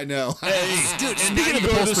 I know. Hey, Dude, and now speaking you of the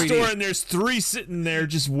go to Pulse the 3D. store and there's 3 sitting there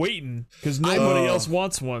just waiting because nobody else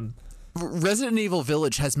wants one. Resident Evil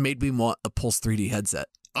Village has made me want a Pulse 3D headset.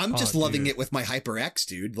 I'm just loving it with my HyperX,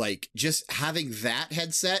 dude. Like, just having that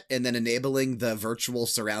headset and then enabling the virtual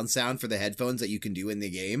surround sound for the headphones that you can do in the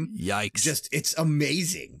game. Yikes. It's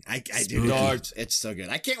amazing. I do. It's so good.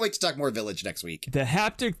 I can't wait to talk more Village next week. The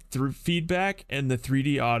haptic feedback and the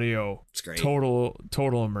 3D audio. It's great.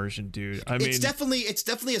 Total immersion, dude. I mean, it's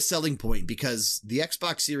definitely a selling point because the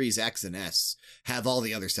Xbox Series X and S have all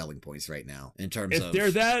the other selling points right now in terms of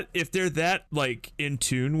if they're that like in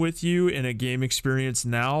tune with you in a game experience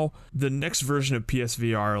now, the next version of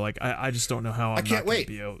PSVR, like I just don't know how I can't wait.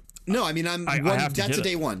 No, I mean, that's a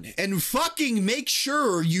day one. And fucking make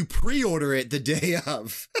sure you pre-order it the day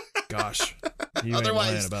of. Gosh, you ain't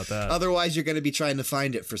lying about that. Otherwise, you're going to be trying to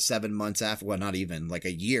find it for 7 months after, well, not even, like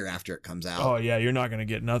a year after it comes out. Oh, yeah, you're not going to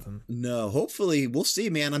get nothing. No, hopefully, we'll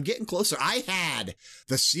see, man. I'm getting closer. I had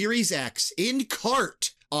the Series X in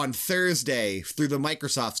cart on Thursday through the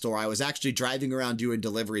Microsoft store. I was actually driving around doing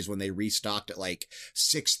deliveries when they restocked at like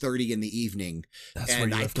 6:30 in the evening.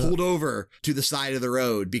 And I pulled over to the side of the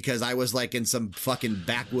road because I was like in some fucking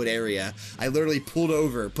backwood area. I literally pulled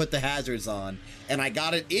over, put the hazards on, and I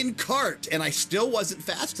got it in cart, and I still wasn't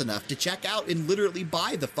fast enough to check out and literally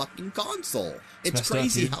buy the fucking console. It's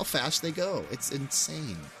crazy how fast they go. It's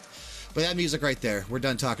insane. But that music right there, we're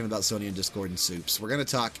done talking about Sony and Discord and Soups. We're going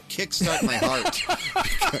to talk Kickstart My Heart.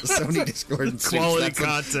 Sony, Discord, and Soups. Quality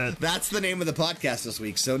content. That's the name of the podcast this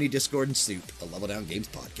week, Sony, Discord, and Soup, a Level Down Games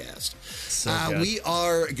podcast. We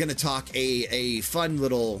are going to talk a fun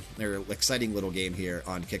little, or exciting little game here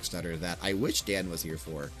on Kickstarter that I wish Dan was here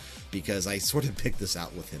for, because I sort of picked this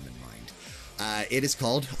out with him in mind. It is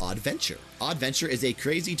called Odd Venture. Odd Venture is a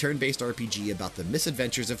crazy turn-based RPG about the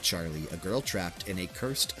misadventures of Charlie, a girl trapped in a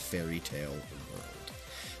cursed fairy tale world.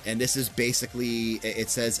 And this is basically,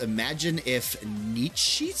 it says, imagine if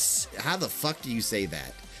Nietzsche's, how the fuck do you say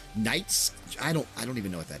that? Knights? I don't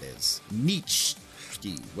even know what that is. Nietzsche.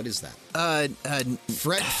 What is that?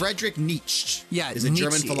 Friedrich Nietzsche. Yeah, is a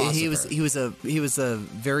German philosopher. He was a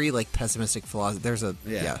very like pessimistic philosopher. There's a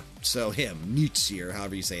So him, Nietzsche, or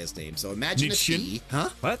however you say his name. So imagine Nietzsche? if he, huh?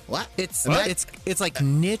 What? It's like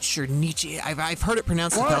Nietzsche or Nietzsche. I've heard it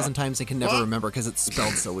pronounced 1,000 times and can never remember because it's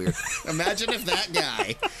spelled so weird. Imagine if that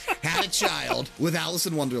guy had a child with Alice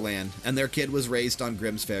in Wonderland and their kid was raised on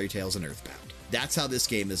Grimm's fairy tales and Earthbound. That's how this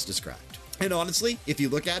game is described. And honestly, if you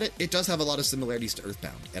look at it, it does have a lot of similarities to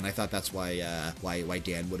Earthbound, and I thought that's why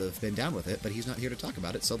Dan would have been down with it, but he's not here to talk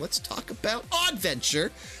about it. So let's talk about Odd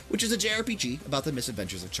Venture, which is a JRPG about the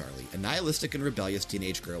misadventures of Charlie, a nihilistic and rebellious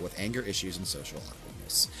teenage girl with anger issues and social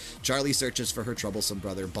awkwardness. Charlie searches for her troublesome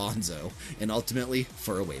brother Bonzo, and ultimately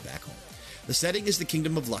for a way back home. The setting is the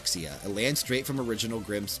Kingdom of Luxia, a land straight from original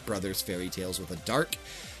Grimm's Brothers fairy tales with a dark,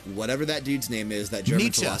 whatever that dude's name is, that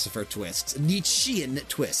German philosopher twists. Nietzschean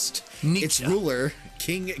twist. Its ruler,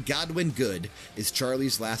 King Godwin Good, is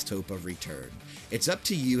Charlie's last hope of return. It's up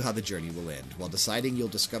to you how the journey will end. While deciding, you'll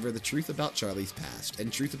discover the truth about Charlie's past,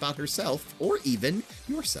 and truth about herself, or even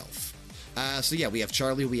yourself. So yeah, we have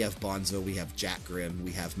Charlie, we have Bonzo, we have Jack Grimm,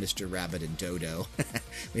 we have Mr. Rabbit and Dodo.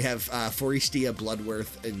 We have Forestia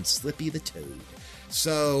Bloodworth and Slippy the Toad.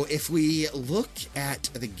 So if we look at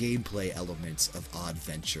the gameplay elements of Odd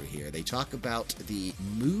Venture here, they talk about the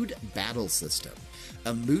Mood Battle System,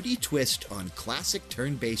 a moody twist on classic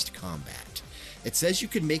turn-based combat. It says you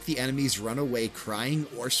can make the enemies run away crying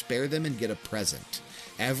or spare them and get a present.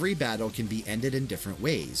 Every battle can be ended in different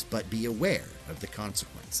ways, but be aware of the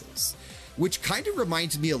consequences. Which kind of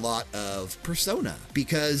reminds me a lot of Persona,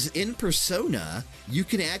 because in Persona, you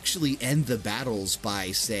can actually end the battles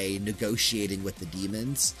by, say, negotiating with the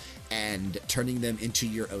demons and turning them into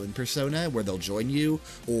your own persona where they'll join you,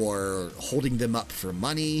 or holding them up for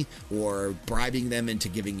money, or bribing them into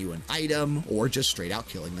giving you an item, or just straight out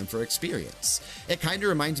killing them for experience. It kind of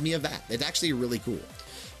reminds me of that. It's actually really cool.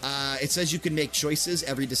 It says you can make choices.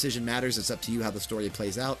 Every decision matters. It's up to you how the story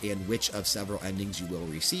plays out and which of several endings you will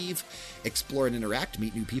receive. Explore and interact,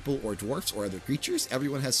 meet new people or dwarfs or other creatures.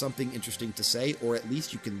 Everyone has something interesting to say, or at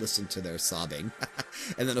least you can listen to their sobbing.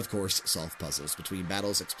 And then, of course, solve puzzles. Between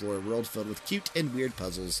battles, explore a world filled with cute and weird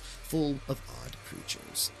puzzles full of odd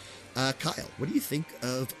creatures. Kyle, what do you think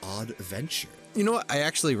of Odd Venture? You know what? I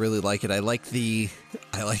actually really like it. I like the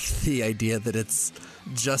idea that it's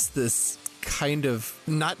just this kind of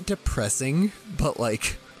not depressing, but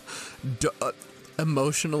like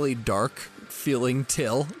emotionally dark feeling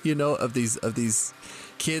tale, you know, of these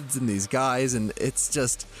kids and these guys, and it's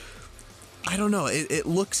just, I don't know, it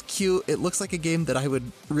looks cute. It looks like a game that I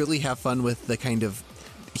would really have fun with, the kind of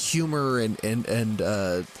humor and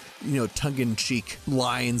you know, tongue-in-cheek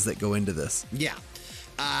lines that go into this. Yeah.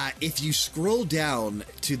 If you scroll down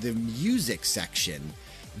to the music section,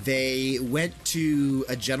 They went to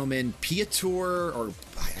a gentleman, Piotr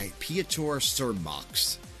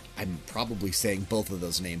Surmox. I'm probably saying both of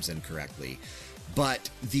those names incorrectly. But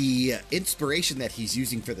the inspiration that he's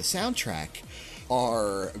using for the soundtrack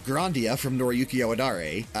are Grandia from Noriyuki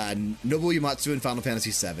Awadare, Nobuo Uematsu in Final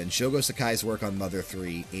Fantasy VII, Shogo Sakai's work on Mother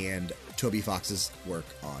 3, and Toby Fox's work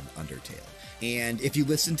on Undertale. And if you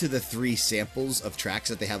listen to the 3 samples of tracks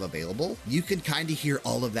that they have available, you can kind of hear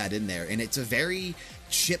all of that in there. And it's a very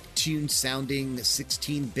chiptune sounding,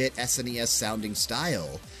 16-bit SNES sounding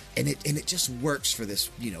style. And it just works for this,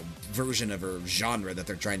 version of a genre that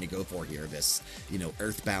they're trying to go for here, this,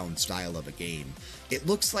 Earthbound style of a game. It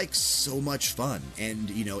looks like so much fun. And,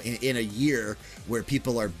 in a year where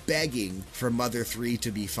people are begging for Mother 3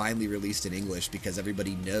 to be finally released in English because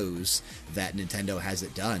everybody knows that Nintendo has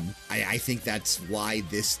it done, I think that's why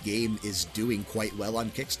this game is doing quite well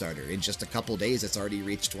on Kickstarter. In just a couple days, it's already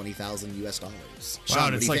reached $20,000 US. Wow, Sean,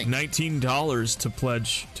 and it's like $19 to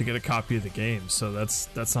pledge to get a copy of the game, so that's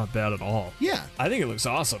not bad at all. Yeah. I think it looks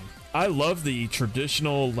awesome. I love the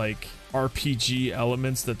traditional, RPG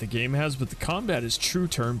elements that the game has, but the combat is true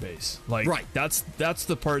turn-based. Right. That's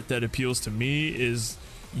the part that appeals to me, is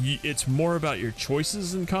it's more about your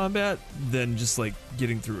choices in combat than just,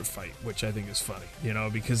 getting through a fight, which I think is funny,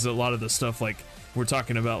 because a lot of the stuff, we're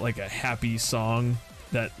talking about, a happy song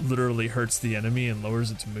that literally hurts the enemy and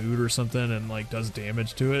lowers its mood or something and does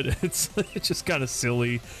damage to it. It's just kind of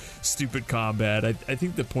silly, stupid combat. I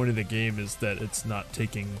think the point of the game is that it's not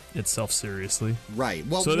taking itself seriously. Right.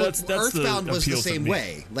 Well, so that's Earthbound was the same me.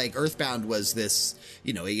 way. Earthbound was this,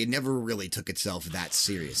 it never really took itself that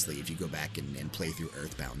seriously if you go back and play through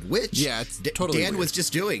Earthbound, which it's totally Dan weird. was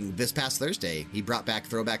just doing this past Thursday. He brought back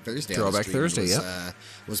Throwback Thursday. Throwback Thursday,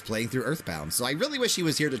 was playing through Earthbound. So I really wish he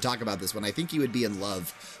was here to talk about this one. I think he would be in love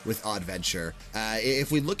with Odd Venture.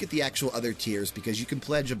 If we look at the actual other tiers, because you can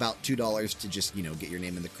pledge about $2 to just, get your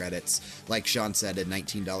name in the credits. Like Sean said, at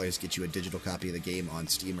 $19 gets you a digital copy of the game on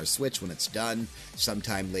Steam or Switch when it's done.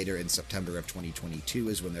 Sometime later in September of 2022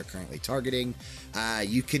 is when they're currently targeting.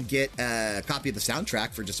 You can get a copy of the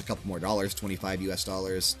soundtrack for just a couple more dollars, $25 US.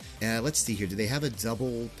 Let's see here. Do they have a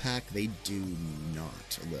double pack? They do not.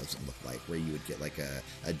 It doesn't look like, where you would get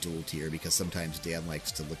a dual tier, because sometimes Dan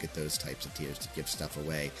likes to look at those types of tiers to give stuff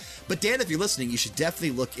away. But Dan, if you're listening, you should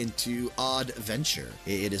definitely look into Odd Venture.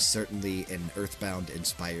 It is certainly an Earthbound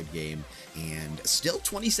inspired game, and still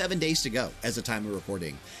 27 days to go as the time of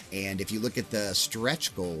recording. And if you look at the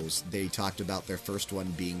stretch goals, they talked about their first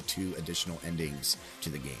one being 2 additional endings to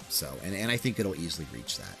the game. So, and I think it'll easily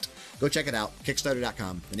reach that. Go check it out,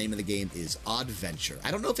 Kickstarter.com. The name of the game is Odd Venture. I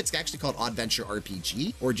don't know if it's actually called Odd Venture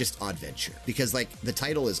RPG or just Odd Venture, because the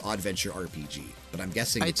title is Odd Venture RPG, but I'm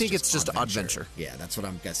guessing I think it's just Odd Venture. Yeah, that's what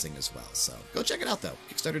I'm guessing as well. So go check it out though,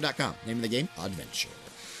 Kickstarter.com. Name of the game, Odd Venture.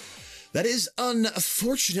 That is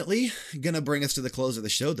unfortunately going to bring us to the close of the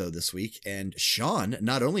show, though, this week. And Sean,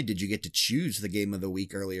 not only did you get to choose the game of the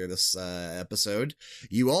week earlier this episode,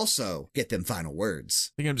 you also get them final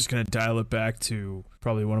words. I think I'm just going to dial it back to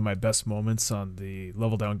probably one of my best moments on the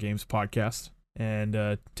Level Down Games podcast.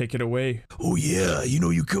 And take it away. Oh yeah,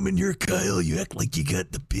 you come in here, Kyle, you act like you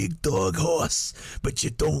got the big dog horse, but you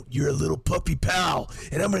don't. You're a little puppy pal,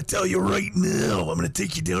 and I'm gonna tell you right now, I'm gonna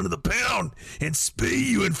take you down to the pound and spay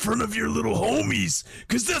you in front of your little homies,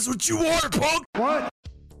 cause that's what you are, punk. What?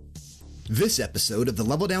 This episode of the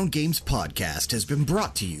Level Down Games podcast has been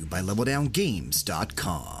brought to you by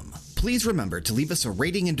LevelDownGames.com. Please remember to leave us a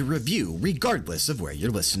rating and a review regardless of where you're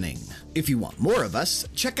listening. If you want more of us,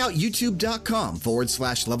 check out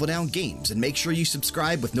youtube.com/LevelDownGames and make sure you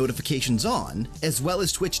subscribe with notifications on, as well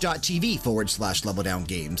as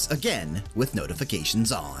twitch.tv/LevelDownGames, again, with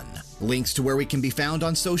notifications on. Links to where we can be found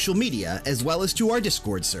on social media, as well as to our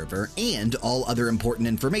Discord server, and all other important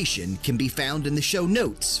information can be found in the show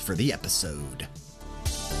notes for the episode.